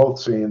they're both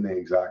saying the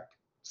exact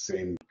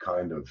same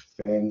kind of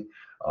thing.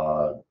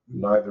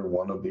 Neither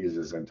one of these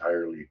is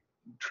entirely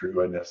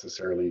true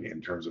necessarily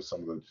in terms of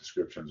some of the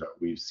descriptions that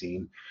we've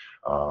seen.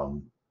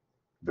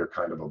 They're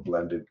kind of a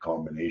blended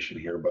combination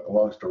here, but the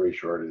long story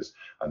short is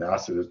an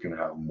acid is going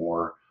to have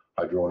more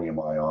hydronium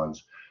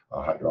ions,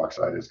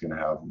 hydroxide is going to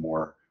have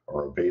more,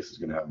 or a base is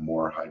going to have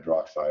more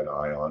hydroxide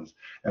ions,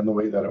 and the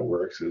way that it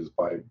works is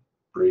by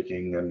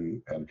breaking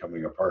and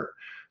coming apart.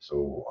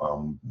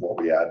 So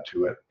what we add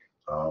to it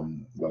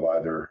will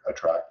either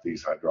attract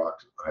these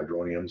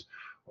hydroniums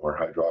or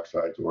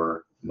hydroxides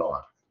or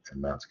not.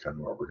 And that's kind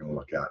of what we're going to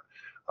look at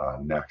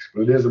next.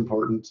 But it is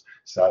important,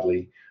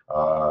 sadly,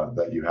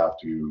 that you have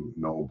to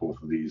know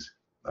both of these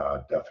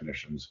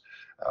definitions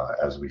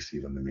as we see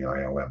them in the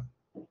ILM.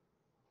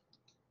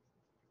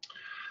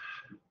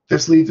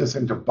 This leads us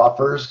into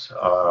buffers.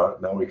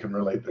 Now we can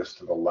relate this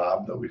to the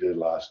lab that we did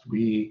last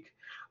week.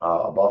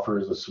 A buffer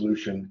is a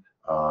solution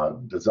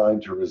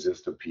designed to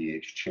resist a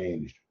pH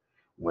change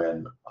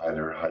when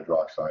either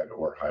hydroxide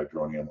or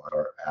hydronium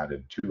are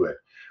added to it.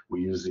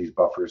 We use these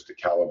buffers to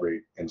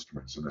calibrate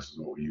instruments, and this is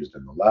what we used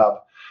in the lab.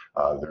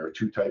 There are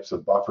two types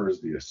of buffers,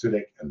 the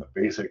acidic and the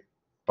basic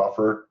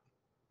buffer.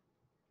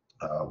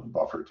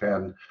 Buffer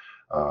 10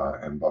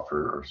 and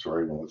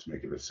let's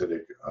make it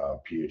acidic,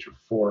 pH of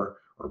 4,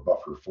 or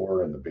buffer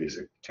 4, and the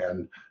basic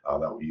 10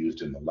 that we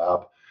used in the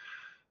lab.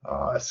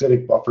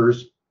 Acidic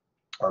buffers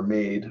are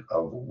made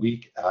of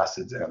weak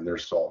acids and their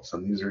salts,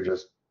 and these are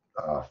just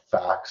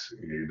facts.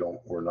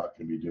 We're not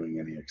going to be doing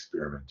any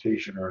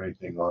experimentation or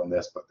anything on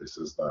this, but this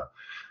is the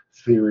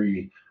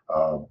theory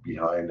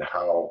behind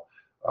how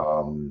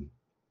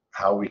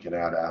we can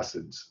add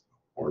acids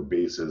or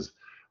bases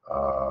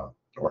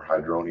or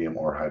hydronium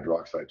or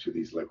hydroxide to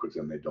these liquids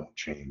and they don't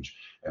change.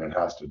 And it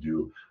has to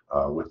do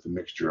with the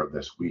mixture of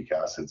this weak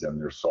acids and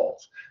their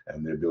salts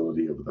and the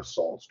ability of the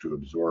salts to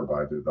absorb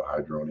either the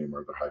hydronium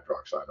or the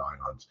hydroxide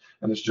ions.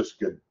 And it's just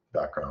good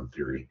background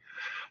theory.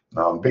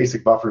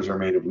 Basic buffers are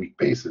made of weak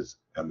bases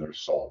and their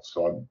salts.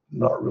 So I'm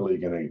not really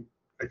going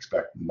to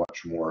expect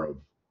much more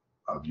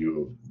of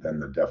you than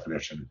the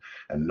definition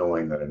and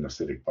knowing that an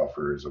acidic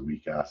buffer is a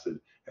weak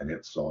acid and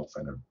its salts,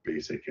 and a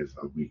basic is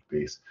a weak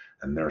base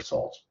and their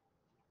salts.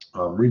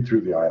 Read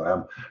through the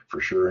ILM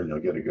for sure, and you'll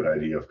get a good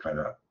idea of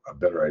a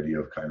better idea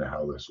of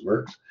how this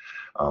works.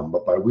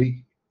 But by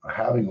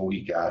having a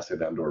weak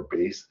acid and or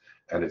base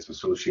and its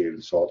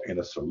associated salt in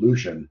a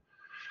solution,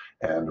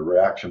 and the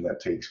reaction that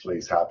takes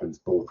place happens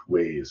both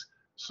ways.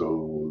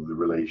 So the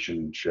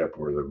relationship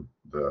or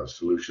the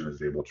solution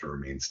is able to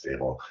remain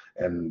stable.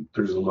 And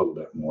there's a little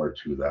bit more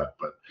to that,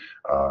 but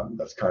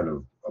that's kind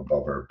of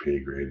above our pay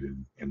grade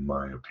in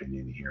my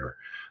opinion here.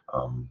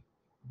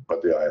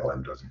 But the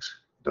ILM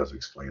does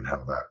explain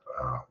how that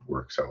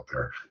works out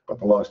there. But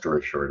the long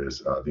story short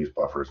is these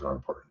buffers are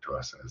important to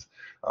us as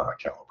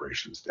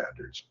calibration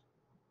standards.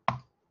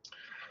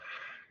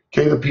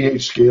 Okay, the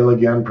pH scale,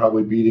 again,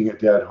 probably beating a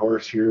dead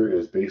horse here,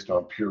 is based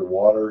on pure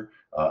water.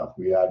 If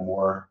we add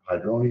more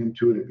hydronium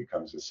to it, it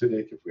becomes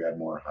acidic. If we add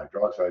more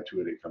hydroxide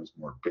to it, it becomes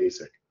more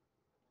basic.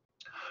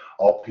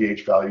 All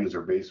pH values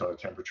are based on a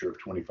temperature of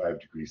 25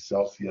 degrees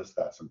Celsius.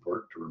 That's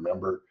important to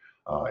remember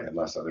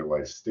unless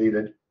otherwise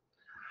stated.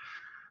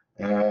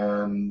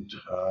 And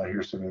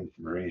here's some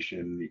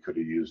information you could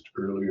have used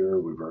earlier.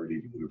 We've already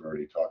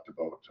talked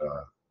about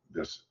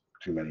this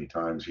too many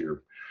times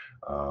here.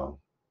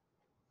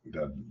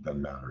 That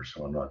doesn't matter,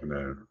 so I'm not going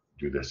to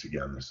do this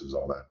again. This is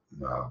all that.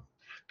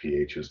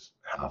 pH is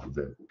half of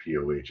it,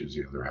 POH is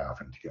the other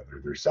half, and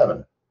together there's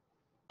 7.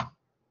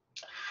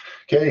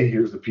 Okay,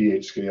 here's the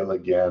pH scale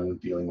again,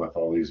 dealing with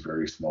all these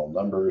very small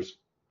numbers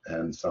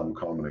and some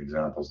common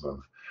examples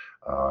of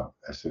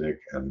acidic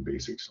and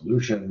basic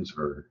solutions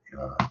or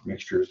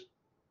mixtures.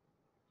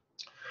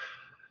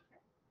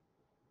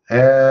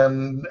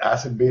 And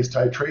acid-base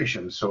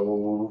titration.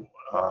 So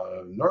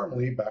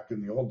normally back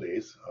in the old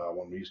days,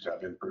 when we used to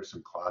have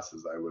in-person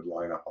classes, I would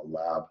line up a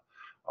lab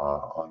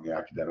on the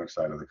academic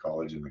side of the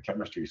college in the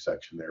chemistry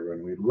section there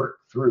when we'd work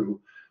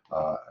through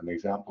an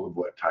example of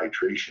what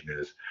titration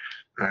is.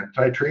 And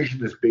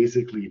titration is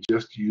basically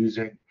just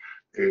using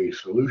a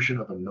solution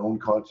of a known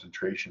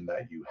concentration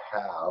that you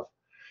have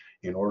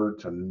in order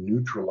to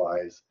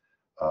neutralize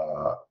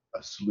a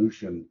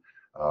solution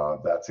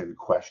that's in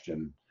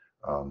question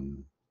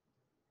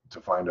to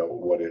find out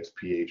what its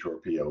pH or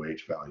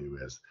POH value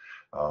is.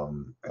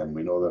 And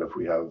we know that if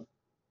we have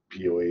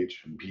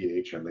POH and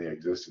pH and they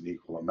exist in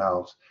equal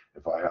amounts,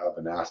 if I have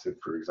an acid,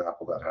 for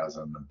example, that has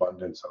an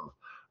abundance of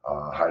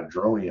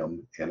hydronium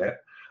in it,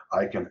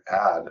 I can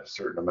add a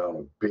certain amount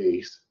of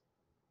base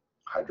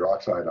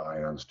hydroxide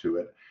ions to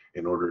it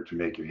in order to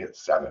make it hit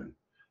 7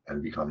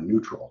 and become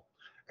neutral.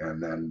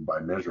 And then by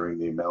measuring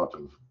the amount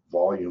of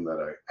volume that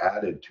I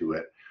added to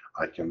it,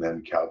 I can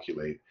then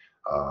calculate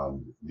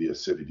the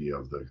acidity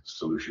of the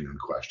solution in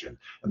question.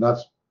 And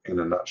that's, in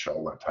a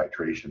nutshell, what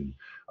titration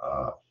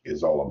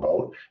is all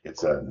about.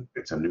 It's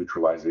a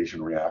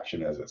neutralization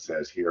reaction, as it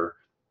says here,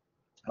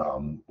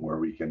 where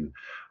we can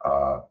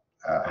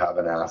have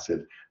an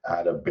acid,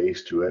 add a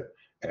base to it,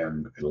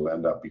 and it'll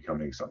end up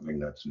becoming something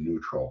that's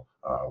neutral,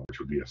 which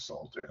would be a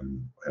salt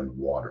and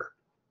water.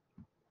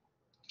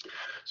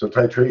 So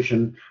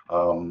titration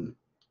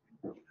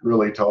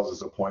really tells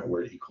us a point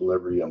where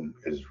equilibrium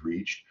is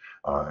reached,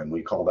 and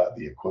we call that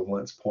the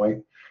equivalence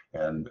point.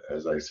 And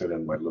as I said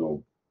in my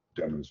little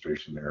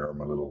demonstration there, or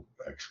my little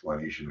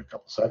explanation a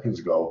couple seconds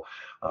ago,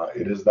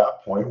 it is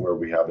that point where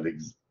we have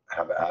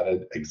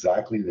added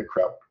exactly the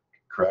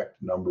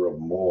correct number of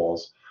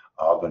moles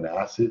of an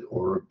acid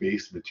or a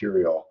base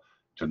material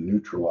to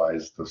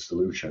neutralize the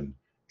solution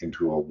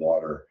into a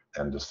water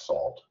and a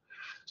salt.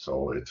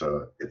 So it's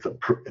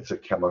a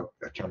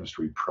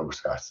chemistry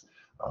process.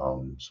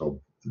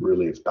 So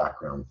really, it's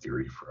background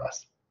theory for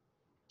us.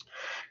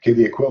 Okay,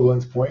 the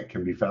equivalence point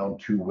can be found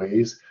two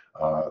ways,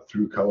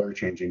 through color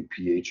changing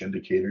pH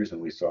indicators,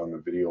 and we saw in the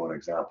video an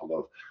example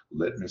of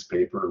litmus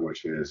paper,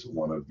 which is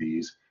one of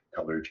these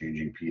color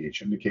changing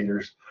pH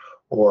indicators,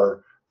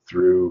 or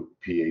through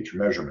pH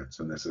measurements,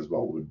 and this is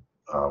what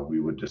we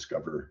would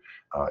discover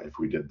if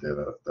we did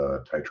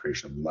the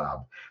titration lab.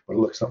 But it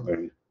looks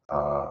something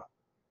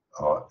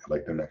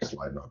like the next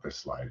slide, not this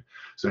slide.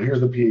 So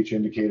here's the pH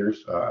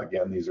indicators.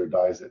 Again, these are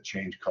dyes that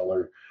change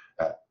color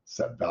at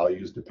set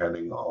values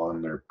depending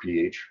on their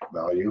pH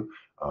value.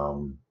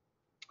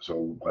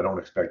 So I don't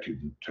expect you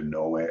to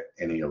know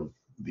any of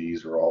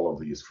these or all of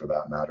these for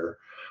that matter,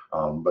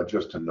 but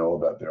just to know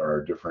that there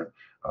are different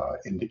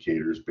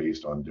indicators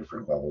based on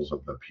different levels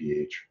of the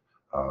pH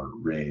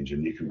range,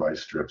 and you can buy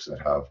strips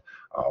that have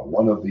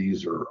one of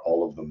these or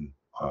all of them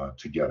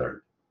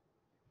together.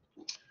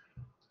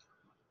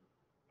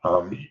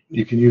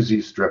 You can use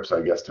these strips,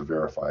 I guess, to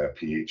verify a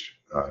pH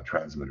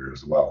transmitter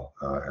as well,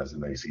 as a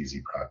nice,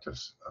 easy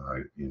practice.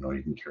 You know,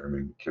 you can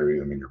carry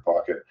them in your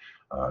pocket,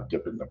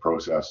 dip it in the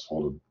process,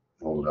 hold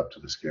it up to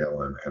the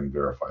scale, and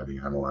verify the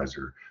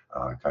analyzer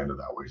kind of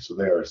that way. So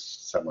they are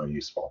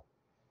semi-useful.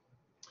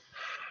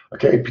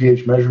 Okay,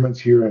 pH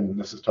measurements here, and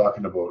this is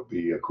talking about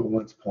the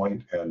equivalence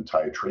point and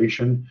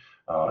titration.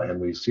 And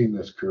we've seen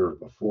this curve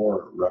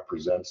before. It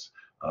represents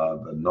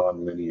the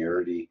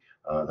non-linearity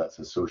that's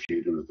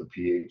associated with the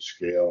pH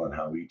scale, and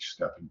how each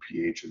step in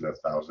pH is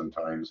 1,000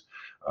 times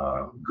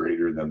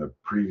greater than the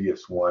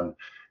previous one,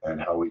 and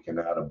how we can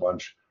add a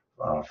bunch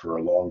for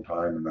a long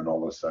time, and then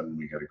all of a sudden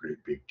we get a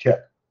great big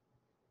kick.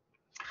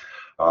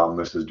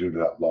 This is due to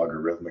that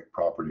logarithmic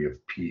property of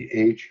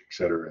pH, et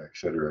cetera, et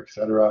cetera, et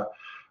cetera.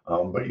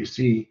 But you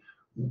see,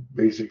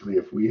 basically,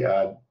 if we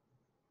add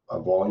a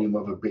volume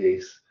of a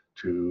base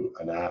to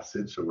an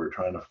acid, so we're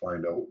trying to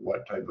find out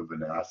what type of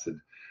an acid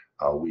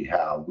we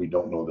have. We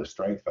don't know the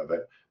strength of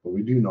it, but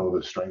we do know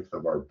the strength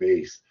of our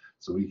base.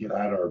 So we can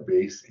add our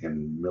base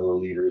in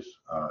milliliters,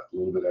 a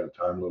little bit at a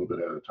time, a little bit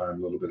at a time,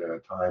 a little bit at a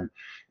time,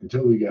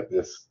 until we get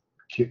this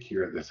kick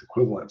here at this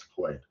equivalence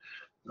point.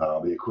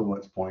 The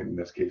equivalence point in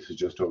this case is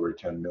just over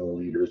 10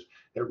 milliliters.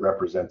 It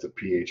represents a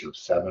pH of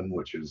 7,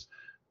 which is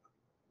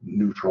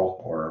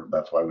neutral, or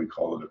that's why we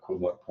call it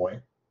equivalent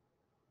point.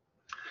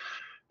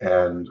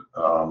 And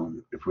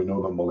if we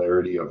know the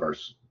molarity of our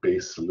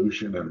base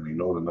solution and we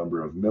know the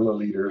number of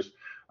milliliters,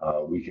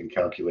 we can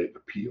calculate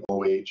the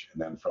pOH, and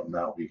then from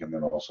that we can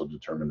then also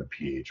determine the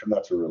pH. And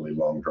that's a really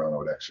long drawn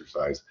out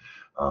exercise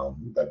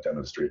that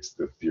demonstrates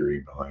the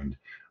theory behind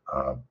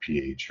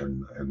pH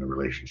and the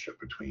relationship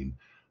between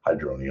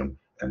hydronium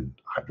and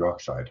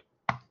hydroxide.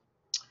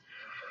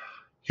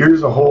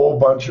 Here's a whole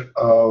bunch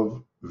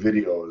of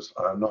videos.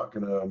 I'm not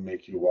going to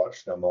make you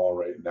watch them all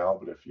right now,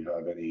 but if you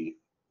have any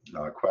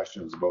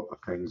questions about the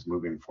things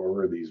moving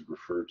forward, these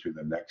refer to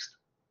the next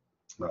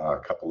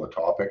couple of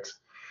topics.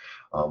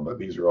 But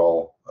these are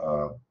all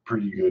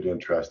pretty good,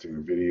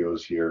 interesting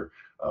videos here.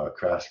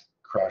 Crash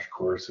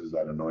Course is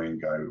that annoying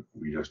guy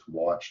we just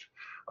watched.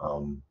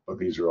 But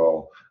these are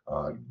all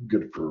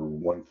good for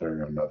one thing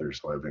or another,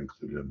 so I've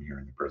included them here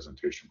in the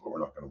presentation, but we're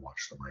not going to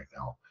watch them right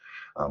now.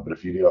 But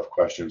if you do have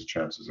questions,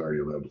 chances are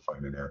you'll be able to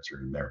find an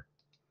answer in there.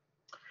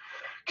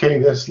 Okay,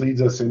 this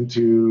leads us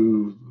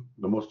into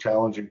the most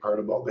challenging part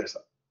about this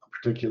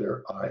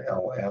particular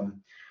ILM,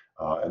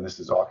 and this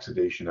is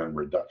oxidation and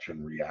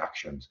reduction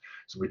reactions.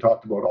 So we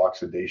talked about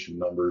oxidation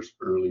numbers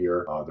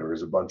earlier. There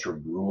is a bunch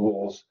of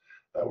rules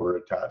that were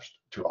attached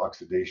to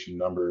oxidation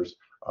numbers.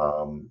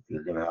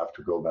 You're going to have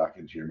to go back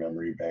into your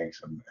memory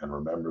banks and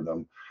remember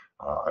them.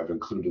 I've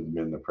included them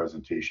in the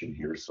presentation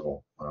here,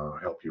 so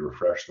help you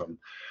refresh them.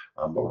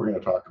 But we're going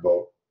to talk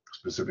about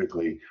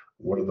specifically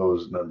what do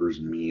those numbers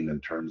mean in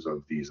terms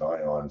of these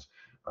ions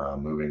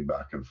moving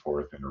back and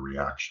forth in a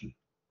reaction.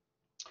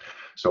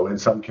 So in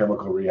some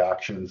chemical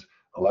reactions,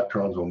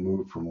 electrons will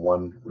move from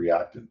one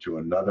reactant to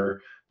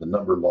another. The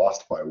number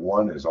lost by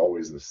one is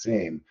always the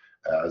same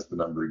as the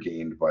number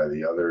gained by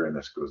the other, and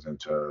this goes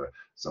into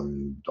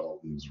some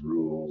Dalton's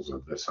rules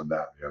of this and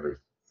that and the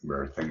other,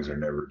 where things are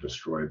never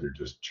destroyed, they're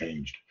just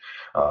changed.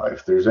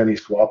 If there's any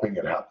swapping,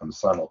 it happens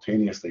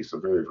simultaneously, so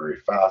very, very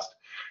fast.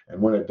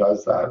 And when it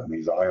does that, and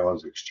these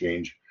ions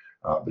exchange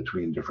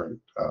between different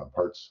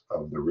parts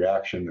of the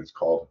reaction, it's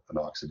called an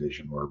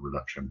oxidation or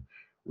reduction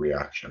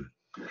reaction.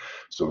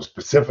 So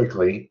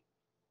specifically,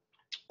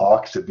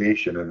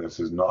 oxidation, and this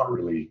is not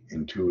really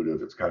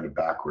intuitive, it's kind of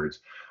backwards.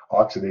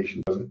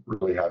 Oxidation doesn't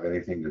really have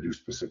anything to do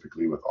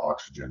specifically with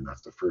oxygen.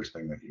 That's the first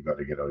thing that you've got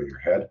to get out of your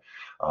head.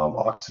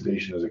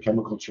 Oxidation is a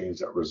chemical change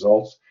that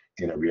results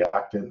in a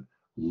reactant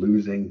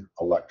losing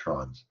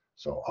electrons.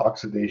 So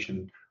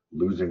oxidation,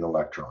 losing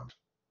electrons.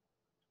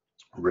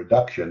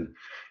 Reduction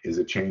is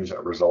a change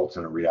that results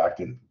in a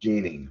reactant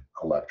gaining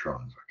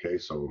electrons. Okay,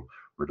 so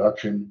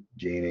reduction,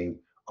 gaining,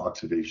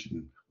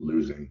 oxidation,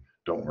 losing.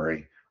 Don't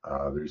worry,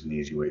 there's an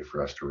easy way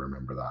for us to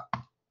remember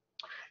that.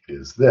 It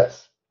is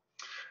this.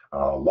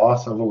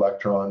 Loss of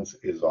electrons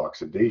is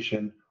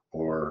oxidation,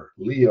 or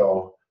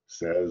Leo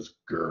says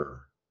GR.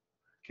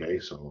 Okay,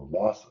 so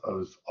loss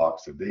is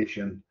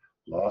oxidation,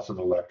 loss of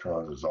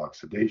electrons is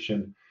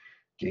oxidation,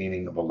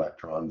 gaining of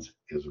electrons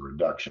is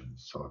reduction.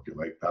 So if you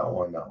like that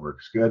one, that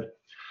works good.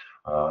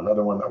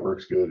 Another one that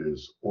works good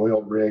is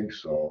oil rig.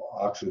 So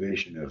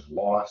oxidation is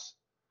loss,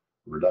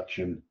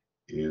 reduction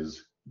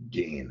is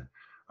gain.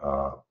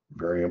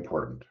 Very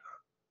important.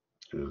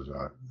 There's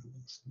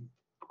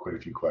quite a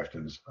few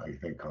questions, I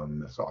think, on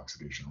this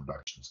oxidation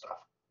reduction stuff.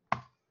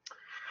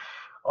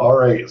 All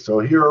right, so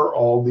here are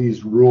all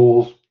these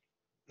rules.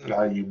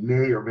 You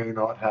may or may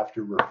not have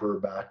to refer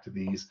back to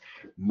these.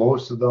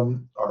 Most of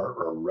them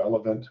are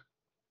relevant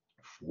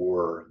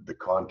for the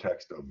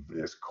context of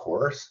this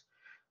course.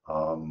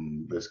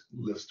 This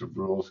list of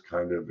rules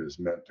kind of is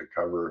meant to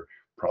cover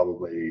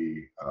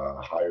probably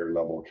higher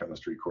level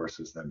chemistry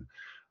courses than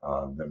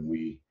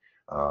we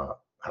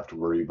have to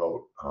worry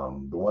about.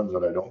 The ones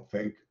that I don't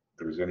think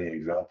there's any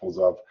examples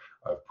of,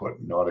 I've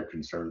put not a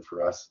concern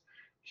for us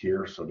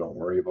here, so don't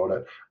worry about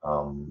it.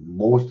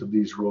 Most of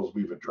these rules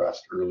we've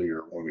addressed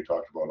earlier when we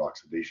talked about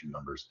oxidation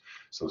numbers.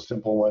 So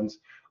simple ones,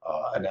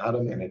 an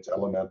atom in its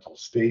elemental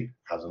state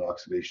has an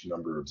oxidation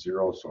number of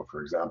 0. So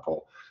for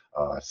example,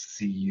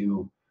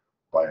 Cu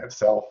by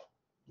itself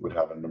would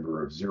have a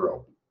number of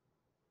 0.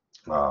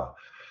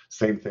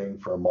 Same thing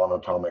for a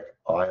monatomic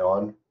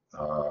ion.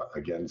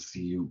 Again,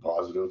 Cu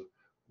positive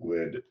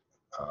would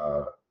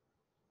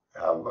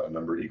have a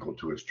number equal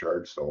to its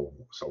charge, so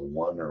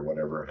 1 or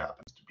whatever it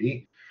happens to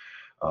be.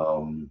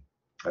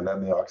 And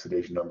then the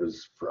oxidation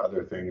numbers for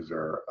other things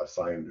are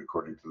assigned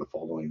according to the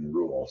following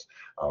rules.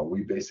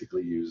 We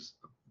basically use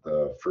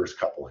the first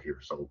couple here.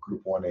 So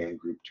group 1A and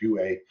group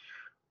 2A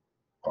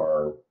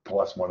are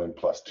 +1 and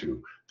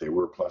 +2. They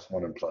were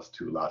 +1 and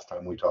 +2 last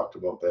time we talked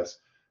about this.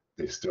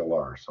 They still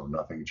are, so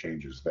nothing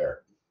changes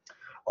there.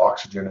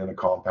 Oxygen in a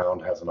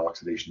compound has an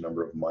oxidation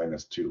number of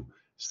 -2.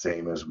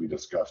 Same as we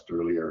discussed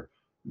earlier,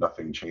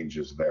 nothing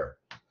changes there.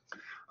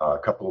 A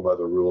couple of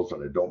other rules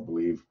that I don't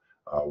believe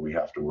we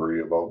have to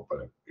worry about,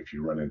 but if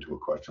you run into a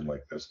question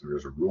like this, there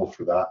is a rule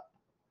for that.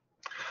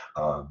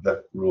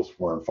 That rules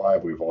 4 and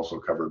 5 we've also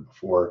covered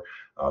before.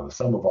 The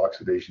sum of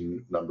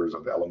oxidation numbers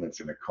of elements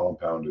in a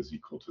compound is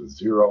equal to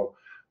 0.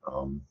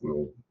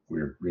 We'll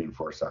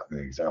reinforce that in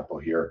the example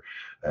here.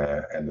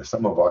 And the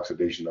sum of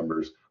oxidation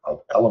numbers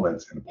of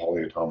elements in a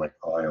polyatomic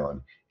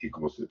ion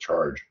equals the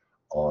charge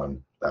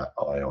on that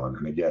ion.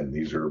 And again,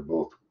 these are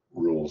both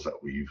rules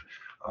that we've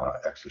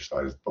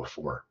exercised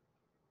before.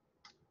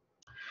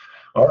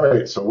 All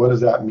right, so what does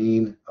that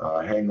mean?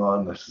 Hang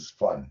on, this is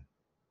fun.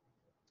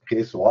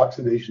 Okay, so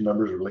oxidation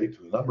numbers relate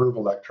to the number of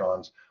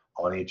electrons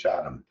on each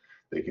atom.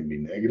 They can be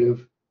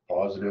negative,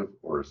 positive,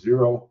 or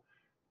 0.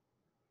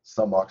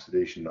 Some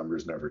oxidation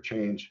numbers never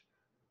change.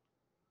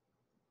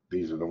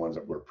 These are the ones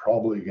that we're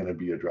probably going to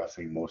be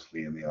addressing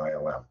mostly in the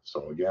ILM.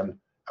 So again,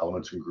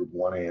 elements in group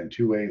 1A and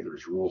 2A,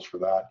 there's rules for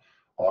that.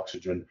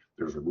 Oxygen,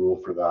 there's a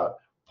rule for that.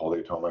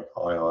 Polyatomic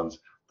ions,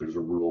 there's a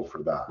rule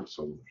for that.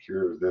 So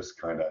here, this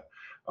kind of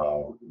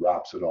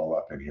wraps it all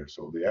up in here.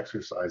 So the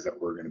exercise that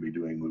we're going to be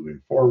doing moving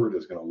forward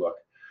is going to look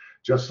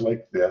just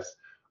like this.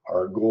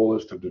 Our goal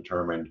is to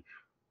determine,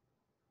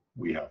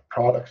 we have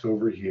products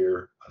over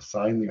here,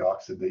 assign the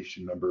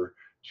oxidation number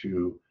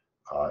to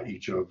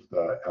each of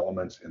the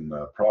elements in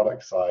the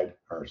product side,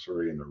 or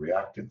sorry, in the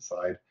reactant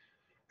side,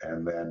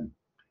 and then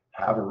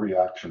have a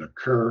reaction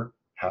occur,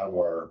 have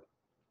our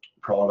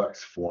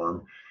products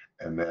form,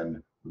 and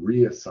then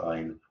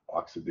reassign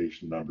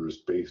oxidation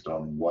numbers based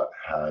on what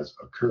has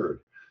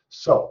occurred.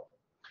 So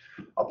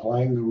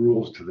applying the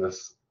rules to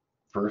this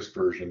first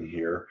version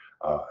here,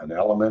 an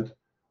element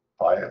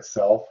by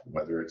itself,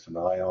 whether it's an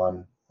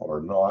ion or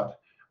not,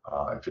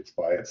 if it's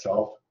by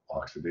itself,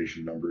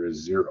 oxidation number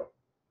is 0.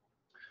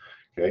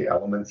 Okay,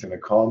 elements in a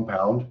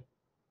compound,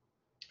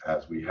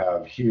 as we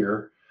have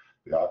here,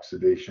 the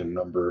oxidation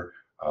number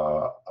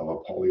of a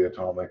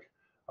polyatomic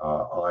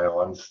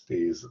ion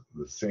stays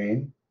the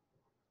same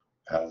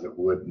as it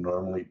would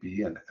normally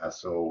be. An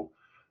SO4,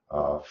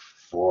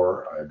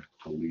 I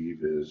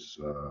believe, is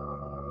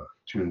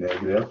 2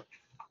 negative.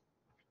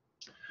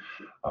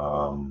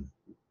 And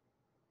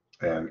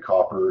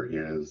copper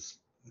is,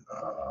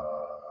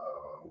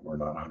 we're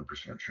not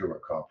 100% sure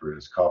what copper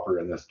is. Copper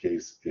in this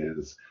case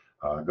is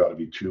got to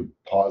be 2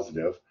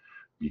 positive,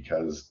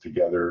 because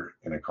together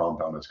in a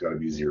compound it's got to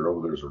be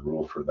 0. There's a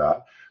rule for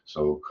that.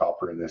 So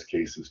copper in this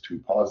case is 2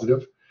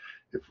 positive.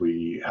 If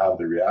we have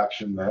the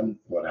reaction, then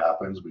what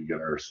happens? We get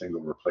our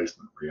single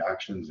replacement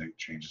reaction. Zinc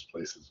changes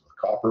places with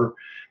copper,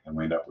 and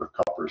we end up with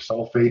copper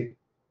sulfate.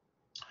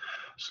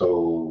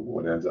 So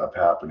what ends up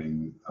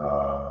happening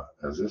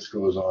as this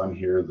goes on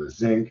here, the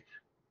zinc,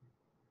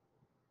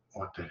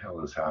 what the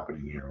hell is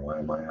happening here? Why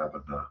am I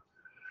having the,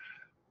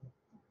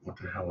 what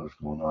the hell is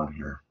going on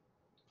here?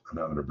 I'm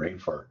having a brain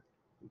fart.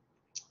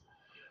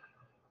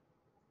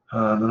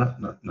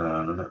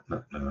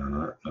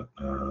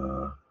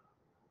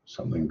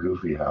 something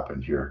goofy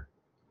happened here.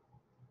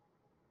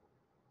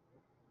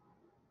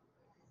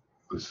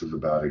 This is a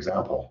bad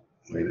example.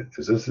 Wait,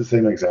 is this the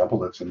same example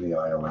that's in the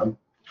ILM?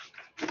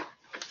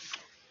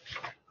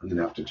 I'm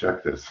gonna have to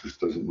check this. This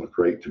doesn't look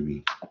right to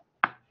me.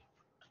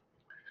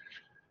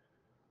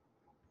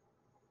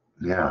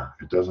 Yeah,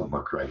 it doesn't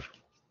look right.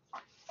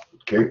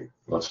 Okay,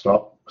 let's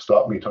stop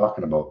me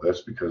talking about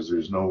this, because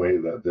there's no way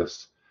that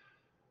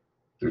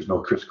there's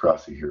no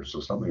crisscrossing here. So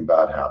something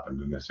bad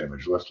happened in this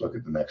image. Let's look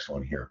at the next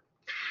one here.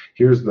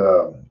 Here's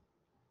the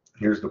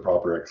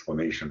proper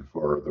explanation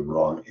for the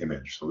wrong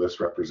image. So this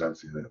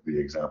represents the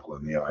example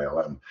in the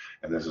ILM,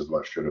 and this is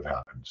what should have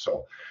happened.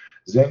 So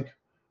zinc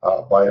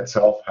by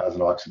itself has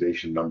an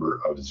oxidation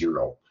number of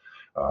 0.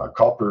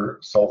 Copper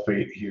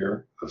sulfate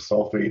here, the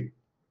sulfate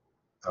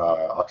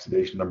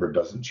oxidation number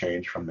doesn't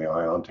change from the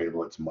ion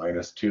table. It's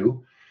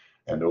 -2,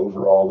 and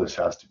overall this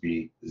has to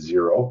be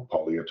 0.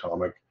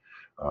 Polyatomic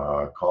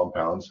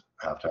compounds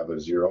have to have a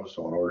 0.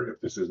 So in order,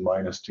 if this is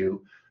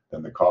 -2,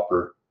 then the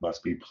copper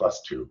must be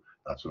 +2.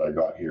 That's what I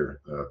got here.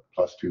 The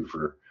 +2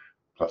 for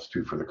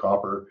the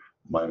copper,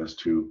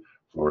 -2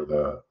 for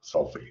the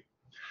sulfate.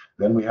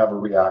 Then we have a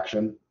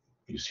reaction.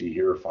 You see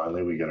here,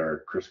 finally we get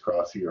our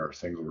crisscrossy, or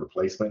single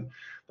replacement.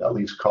 That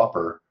leaves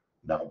copper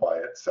now by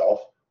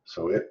itself.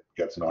 So it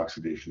gets an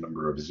oxidation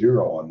number of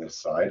 0 on this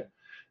side.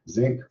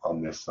 Zinc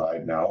on this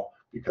side now,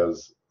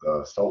 because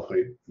the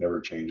sulfate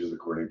never changes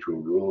according to a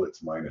rule,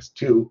 it's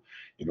 -2.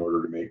 In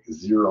order to make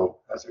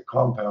 0 as a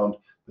compound,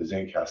 the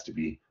zinc has to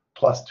be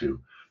 +2.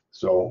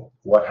 So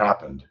what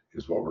happened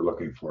is what we're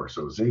looking for.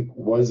 So zinc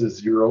was a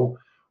 0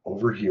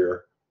 over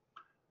here,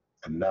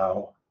 and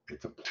now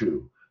it's a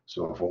 2.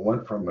 So if it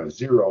went from a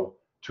 0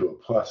 to a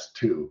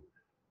 +2,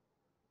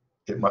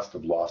 it must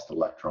have lost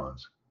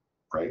electrons,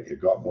 right? It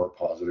got more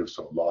positive,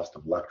 so it lost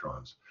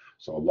electrons.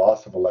 So a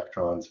loss of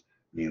electrons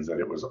means that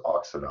it was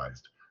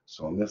oxidized.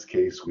 So in this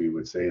case, we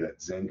would say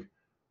that zinc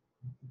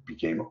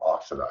became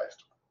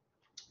oxidized.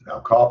 Now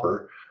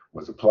copper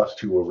was a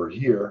 +2 over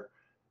here,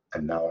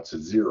 and now it's a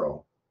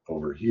 0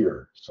 over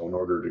here. So in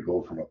order to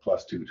go from a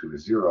 +2 to a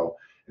 0,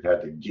 it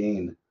had to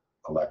gain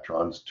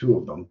electrons, 2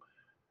 of them.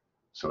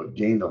 So it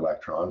gained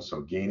electrons.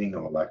 So gaining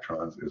of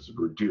electrons is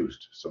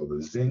reduced. So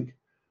the zinc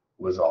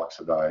was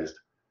oxidized,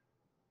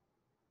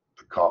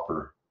 the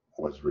copper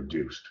was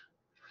reduced.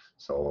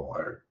 So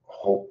I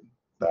hope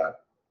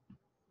that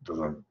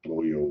doesn't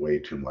blow you away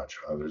too much.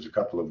 There's a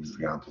couple of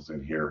examples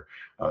in here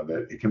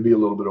that it can be a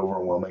little bit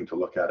overwhelming to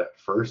look at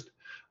first,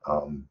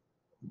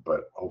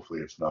 but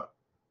hopefully it's not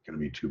going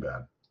to be too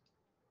bad.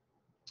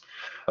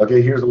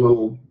 Okay, here's a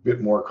little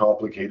bit more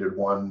complicated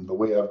one. The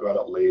way I've got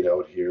it laid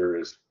out here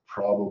is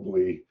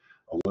probably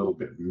a little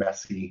bit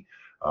messy,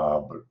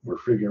 but we're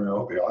figuring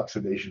out the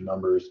oxidation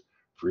numbers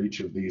for each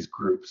of these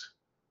groups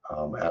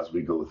as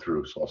we go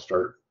through. So I'll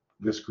start,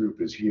 this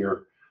group is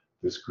here,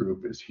 this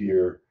group is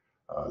here,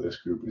 this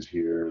group is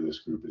here, this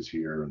group is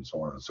here, and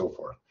so on and so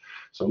forth.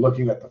 So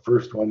looking at the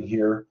first one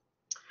here,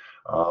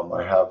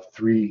 I have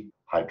 3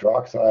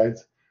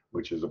 hydroxides,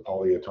 which is a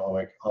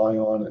polyatomic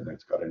ion, and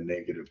it's got a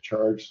negative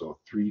charge. So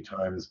 3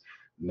 times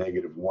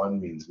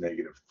 -1 means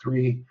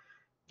 -3.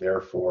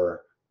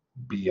 Therefore,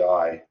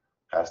 Bi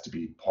has to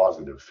be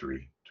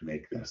 +3 to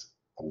make this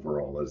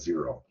overall a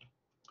 0.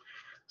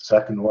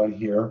 Second one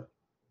here,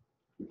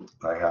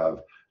 I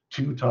have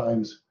 2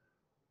 times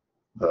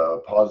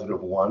the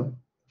 +1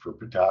 for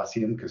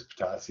potassium, because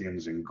potassium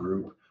is in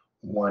group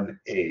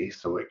 1A,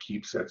 so it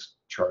keeps its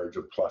charge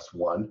of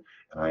 +1,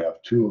 and I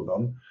have 2 of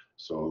them,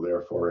 so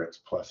therefore it's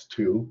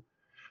 +2.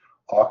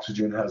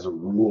 Oxygen has a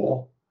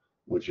rule,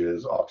 which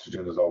is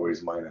oxygen is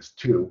always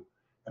 -2,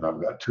 and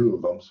I've got 2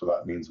 of them, so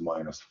that means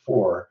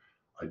 -4.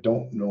 I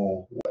don't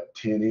know what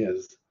tin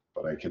is,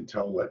 but I can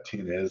tell what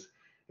tin is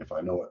if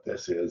I know what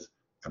this is,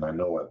 and I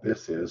know what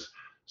this is.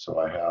 So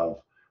I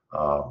have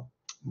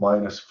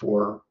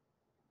 -4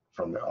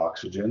 from the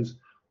oxygens,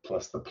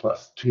 plus the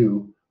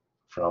 +2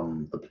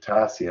 from the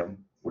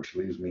potassium, which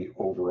leaves me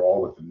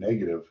overall with a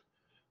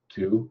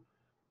 -2.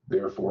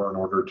 Therefore, in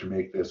order to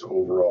make this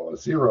overall a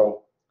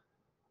 0,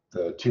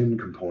 the tin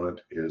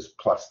component is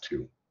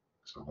 +2.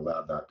 So we'll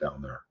add that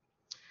down there.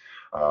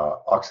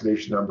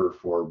 Oxidation number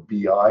for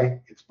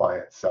Bi, it's by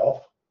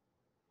itself,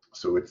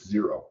 so it's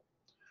 0.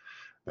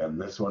 Then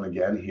this one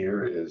again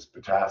here is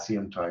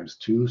potassium times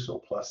 2, so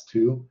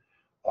 +2.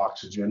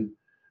 Oxygen,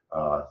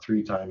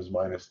 3 times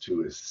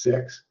 -2 is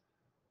 6.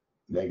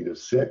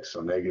 -6,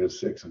 so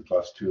 -6 and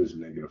 +2 is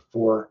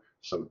 -4.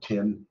 So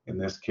tin in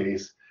this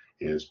case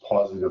is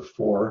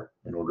 +4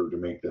 in order to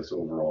make this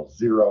overall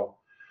 0.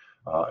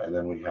 And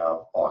then we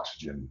have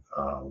oxygen.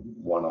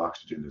 1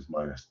 oxygen is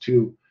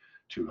 -2.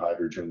 2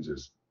 hydrogens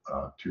is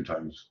 2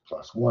 times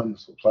 +1,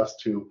 so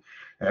 +2.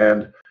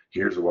 And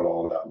here's what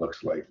all of that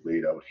looks like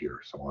laid out here.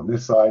 So on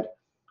this side,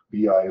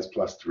 Bi is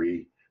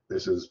 +3.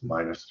 This is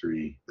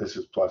 -3. This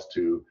is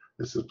 +2.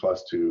 This is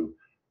 +2.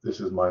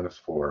 This is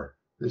 -4.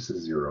 This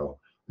is 0.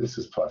 This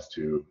is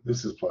 +2.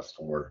 This is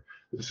 +4.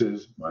 This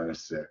is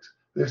 -6.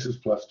 This is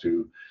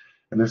 +2.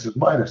 And this is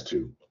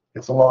 -2.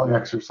 It's a long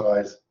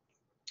exercise.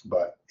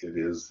 but it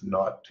is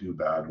not too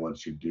bad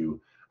once you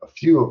do a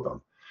few of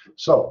them.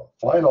 So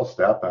final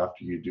step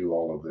after you do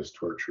all of this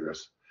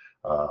torturous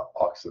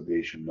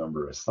oxidation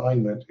number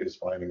assignment is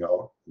finding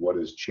out what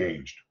has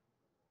changed.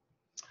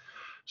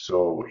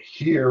 So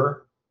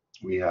here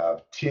we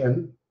have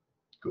tin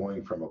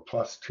going from a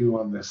 +2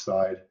 on this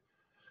side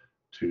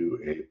to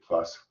a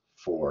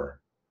 +4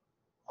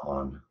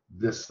 on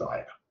this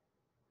side.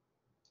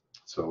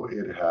 So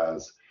it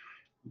has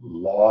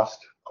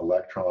lost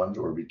electrons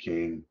or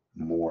became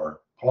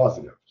more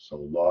positive. So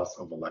loss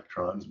of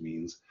electrons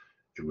means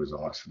it was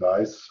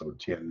oxidized, so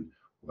tin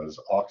was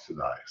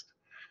oxidized.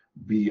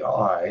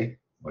 Bi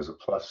was a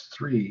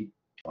 +3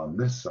 on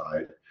this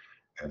side,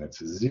 and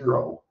it's a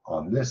 0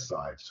 on this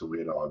side, so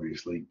it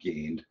obviously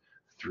gained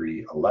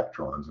 3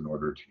 electrons. In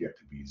order to get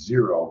to be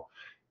 0,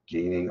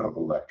 gaining of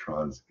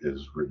electrons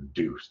is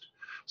reduced.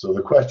 So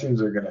the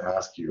questions are going to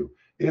ask you,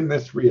 in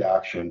this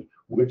reaction,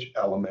 which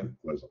element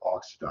was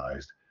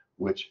oxidized,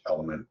 which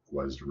element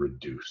was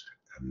reduced?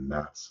 And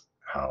that's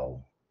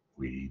how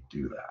we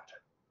do that.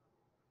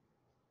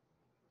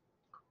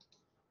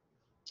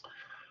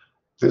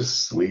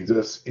 This leads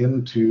us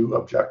into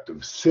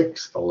objective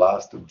 6, the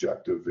last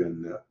objective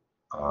in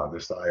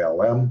this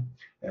ILM,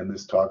 and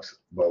this talks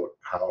about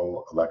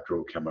how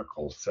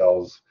electrochemical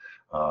cells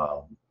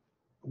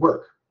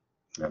work.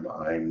 And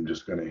I'm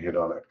just going to hit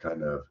on it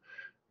kind of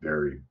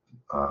very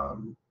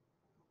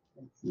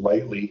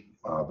lightly,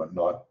 but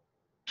not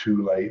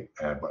too light,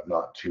 but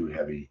not too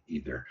heavy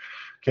either.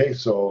 Okay,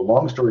 so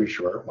long story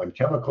short, when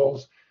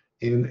chemicals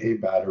in a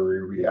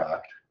battery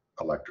react,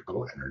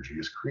 electrical energy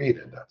is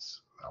created.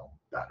 That's how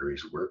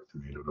batteries work.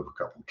 They're made out of a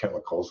couple of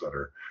chemicals that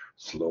are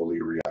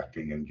slowly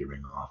reacting and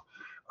giving off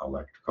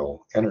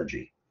electrical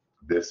energy.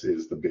 This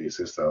is the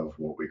basis of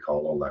what we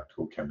call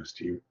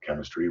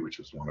electrochemistry, which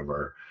is one of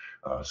our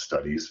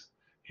studies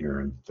here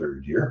in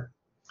third year.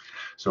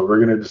 So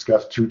we're going to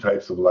discuss two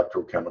types of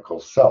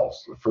electrochemical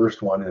cells. The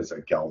first one is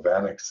a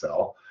galvanic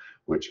cell,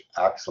 which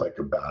acts like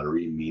a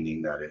battery,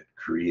 meaning that it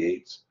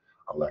creates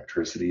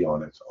electricity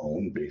on its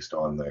own based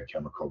on the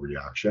chemical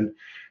reaction.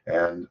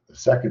 And the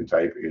second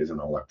type is an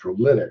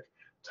electrolytic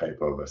type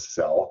of a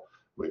cell,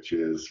 which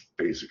is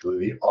basically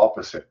the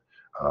opposite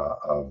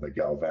of the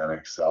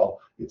galvanic cell.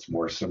 It's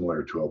more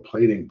similar to a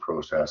plating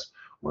process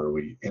where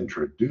we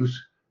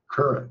introduce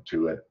current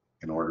to it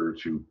in order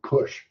to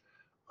push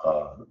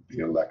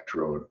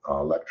the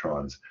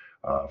electrons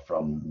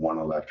from one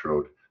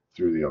electrode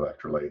through the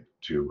electrolyte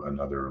to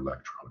another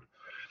electrode.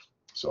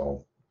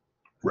 So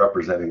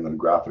representing them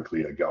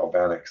graphically, a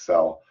galvanic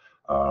cell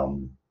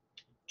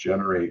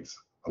generates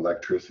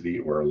electricity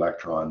or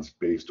electrons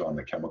based on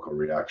the chemical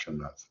reaction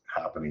that's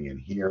happening in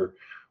here,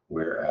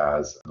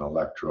 whereas an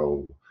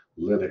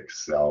electrolytic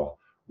cell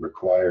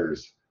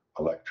requires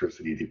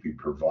electricity to be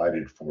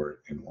provided for it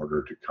in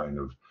order to kind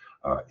of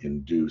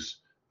induce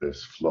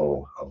this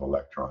flow of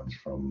electrons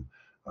from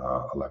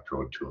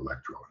electrode to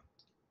electrode.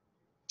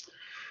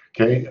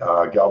 Okay,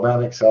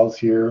 galvanic cells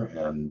here,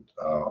 and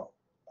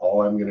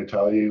all I'm going to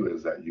tell you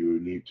is that you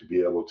need to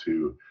be able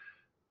to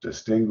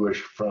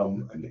distinguish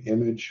from an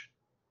image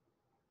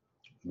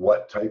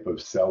what type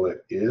of cell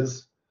it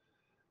is.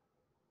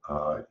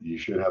 You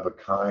should have a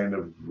kind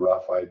of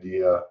rough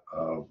idea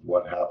of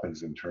what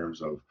happens in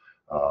terms of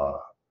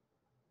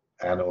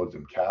anodes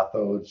and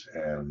cathodes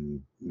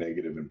and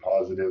negative and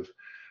positive.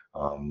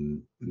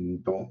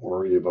 Don't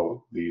worry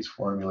about these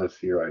formulas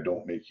here. I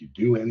don't make you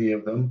do any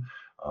of them,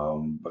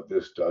 but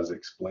this does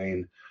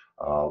explain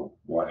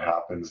what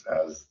happens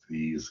as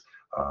these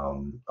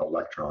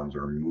electrons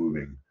are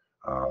moving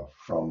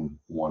from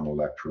one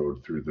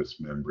electrode through this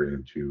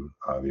membrane to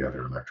the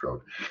other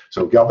electrode.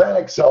 So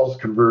galvanic cells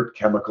convert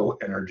chemical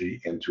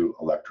energy into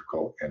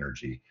electrical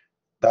energy.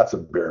 That's a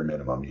bare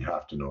minimum. You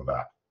have to know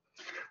that.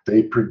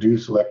 They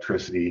produce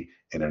electricity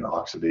in an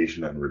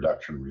oxidation and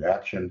reduction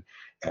reaction,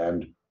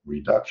 and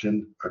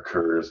reduction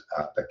occurs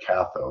at the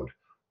cathode.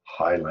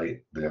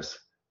 Highlight this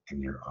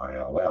in your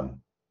ILM.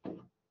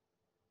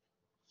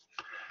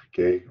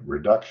 Okay,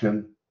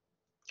 reduction,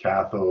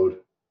 cathode,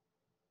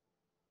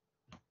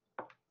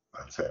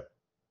 that's it.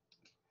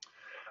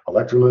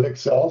 Electrolytic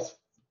cells,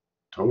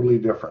 totally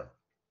different.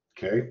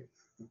 Okay,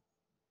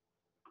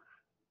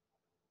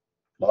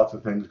 lots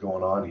of things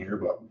going on here,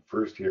 but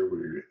first here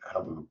we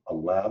have a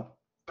lamp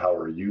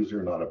power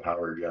user, not a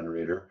power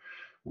generator.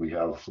 We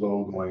have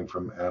flow going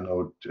from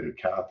anode to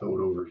cathode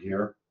over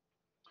here.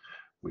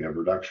 We have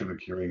reduction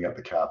occurring at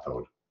the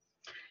cathode.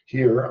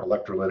 Here,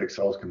 electrolytic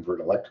cells convert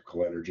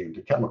electrical energy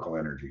into chemical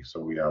energy. So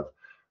we have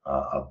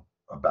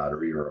a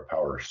battery or a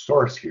power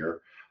source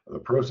here. The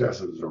process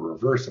is a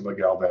reverse of a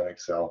galvanic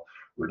cell.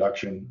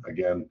 Reduction,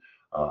 again,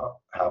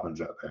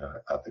 happens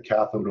at the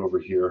cathode over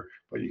here,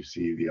 but you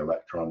see the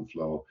electron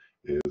flow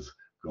is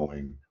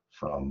going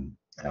from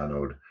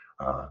anode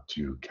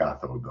to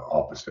cathode, the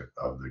opposite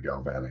of the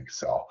galvanic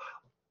cell.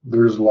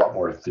 There's a lot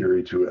more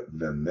theory to it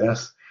than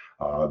this,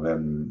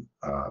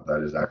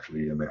 that is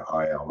actually in the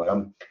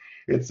ILM.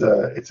 It's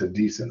a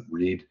decent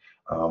read,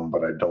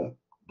 but I don't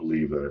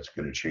believe that it's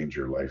going to change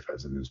your life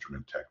as an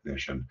instrument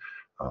technician.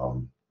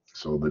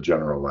 So the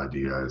general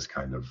idea is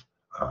kind of,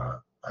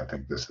 I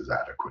think this is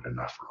adequate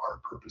enough for our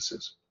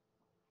purposes.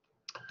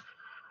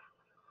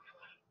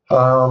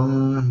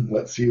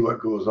 Let's see what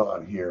goes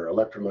on here.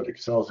 Electrolytic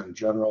cells in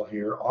general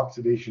here.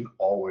 Oxidation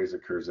always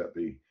occurs at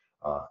the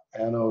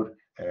anode,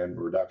 and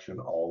reduction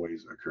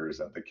always occurs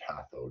at the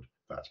cathode.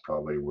 That's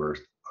probably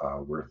worth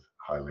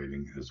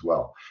highlighting as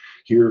well.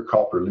 Here,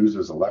 copper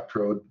loses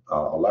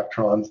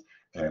electrons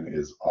and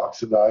is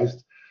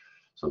oxidized.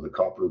 So the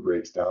copper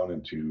breaks down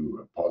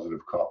into a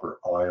positive copper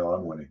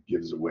ion when it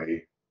gives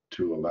away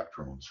 2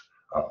 electrons.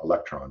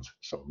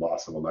 So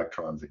loss of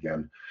electrons,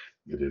 again,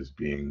 it is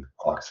being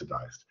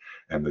oxidized.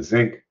 And the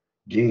zinc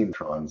gains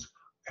electrons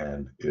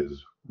and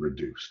is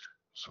reduced.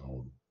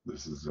 So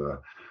this is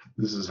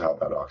how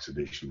that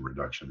oxidation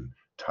reduction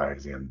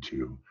ties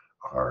into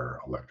our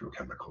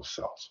electrochemical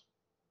cells.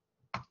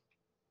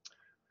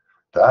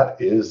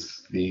 That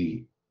is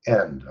the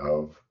end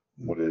of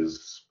what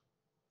is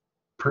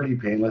pretty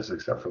painless,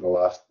 except for the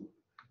last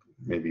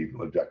maybe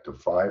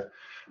objective 5.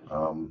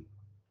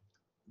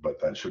 But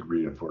that should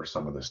reinforce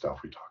some of the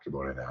stuff we talked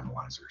about in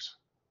analyzers.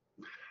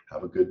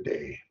 Have a good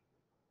day.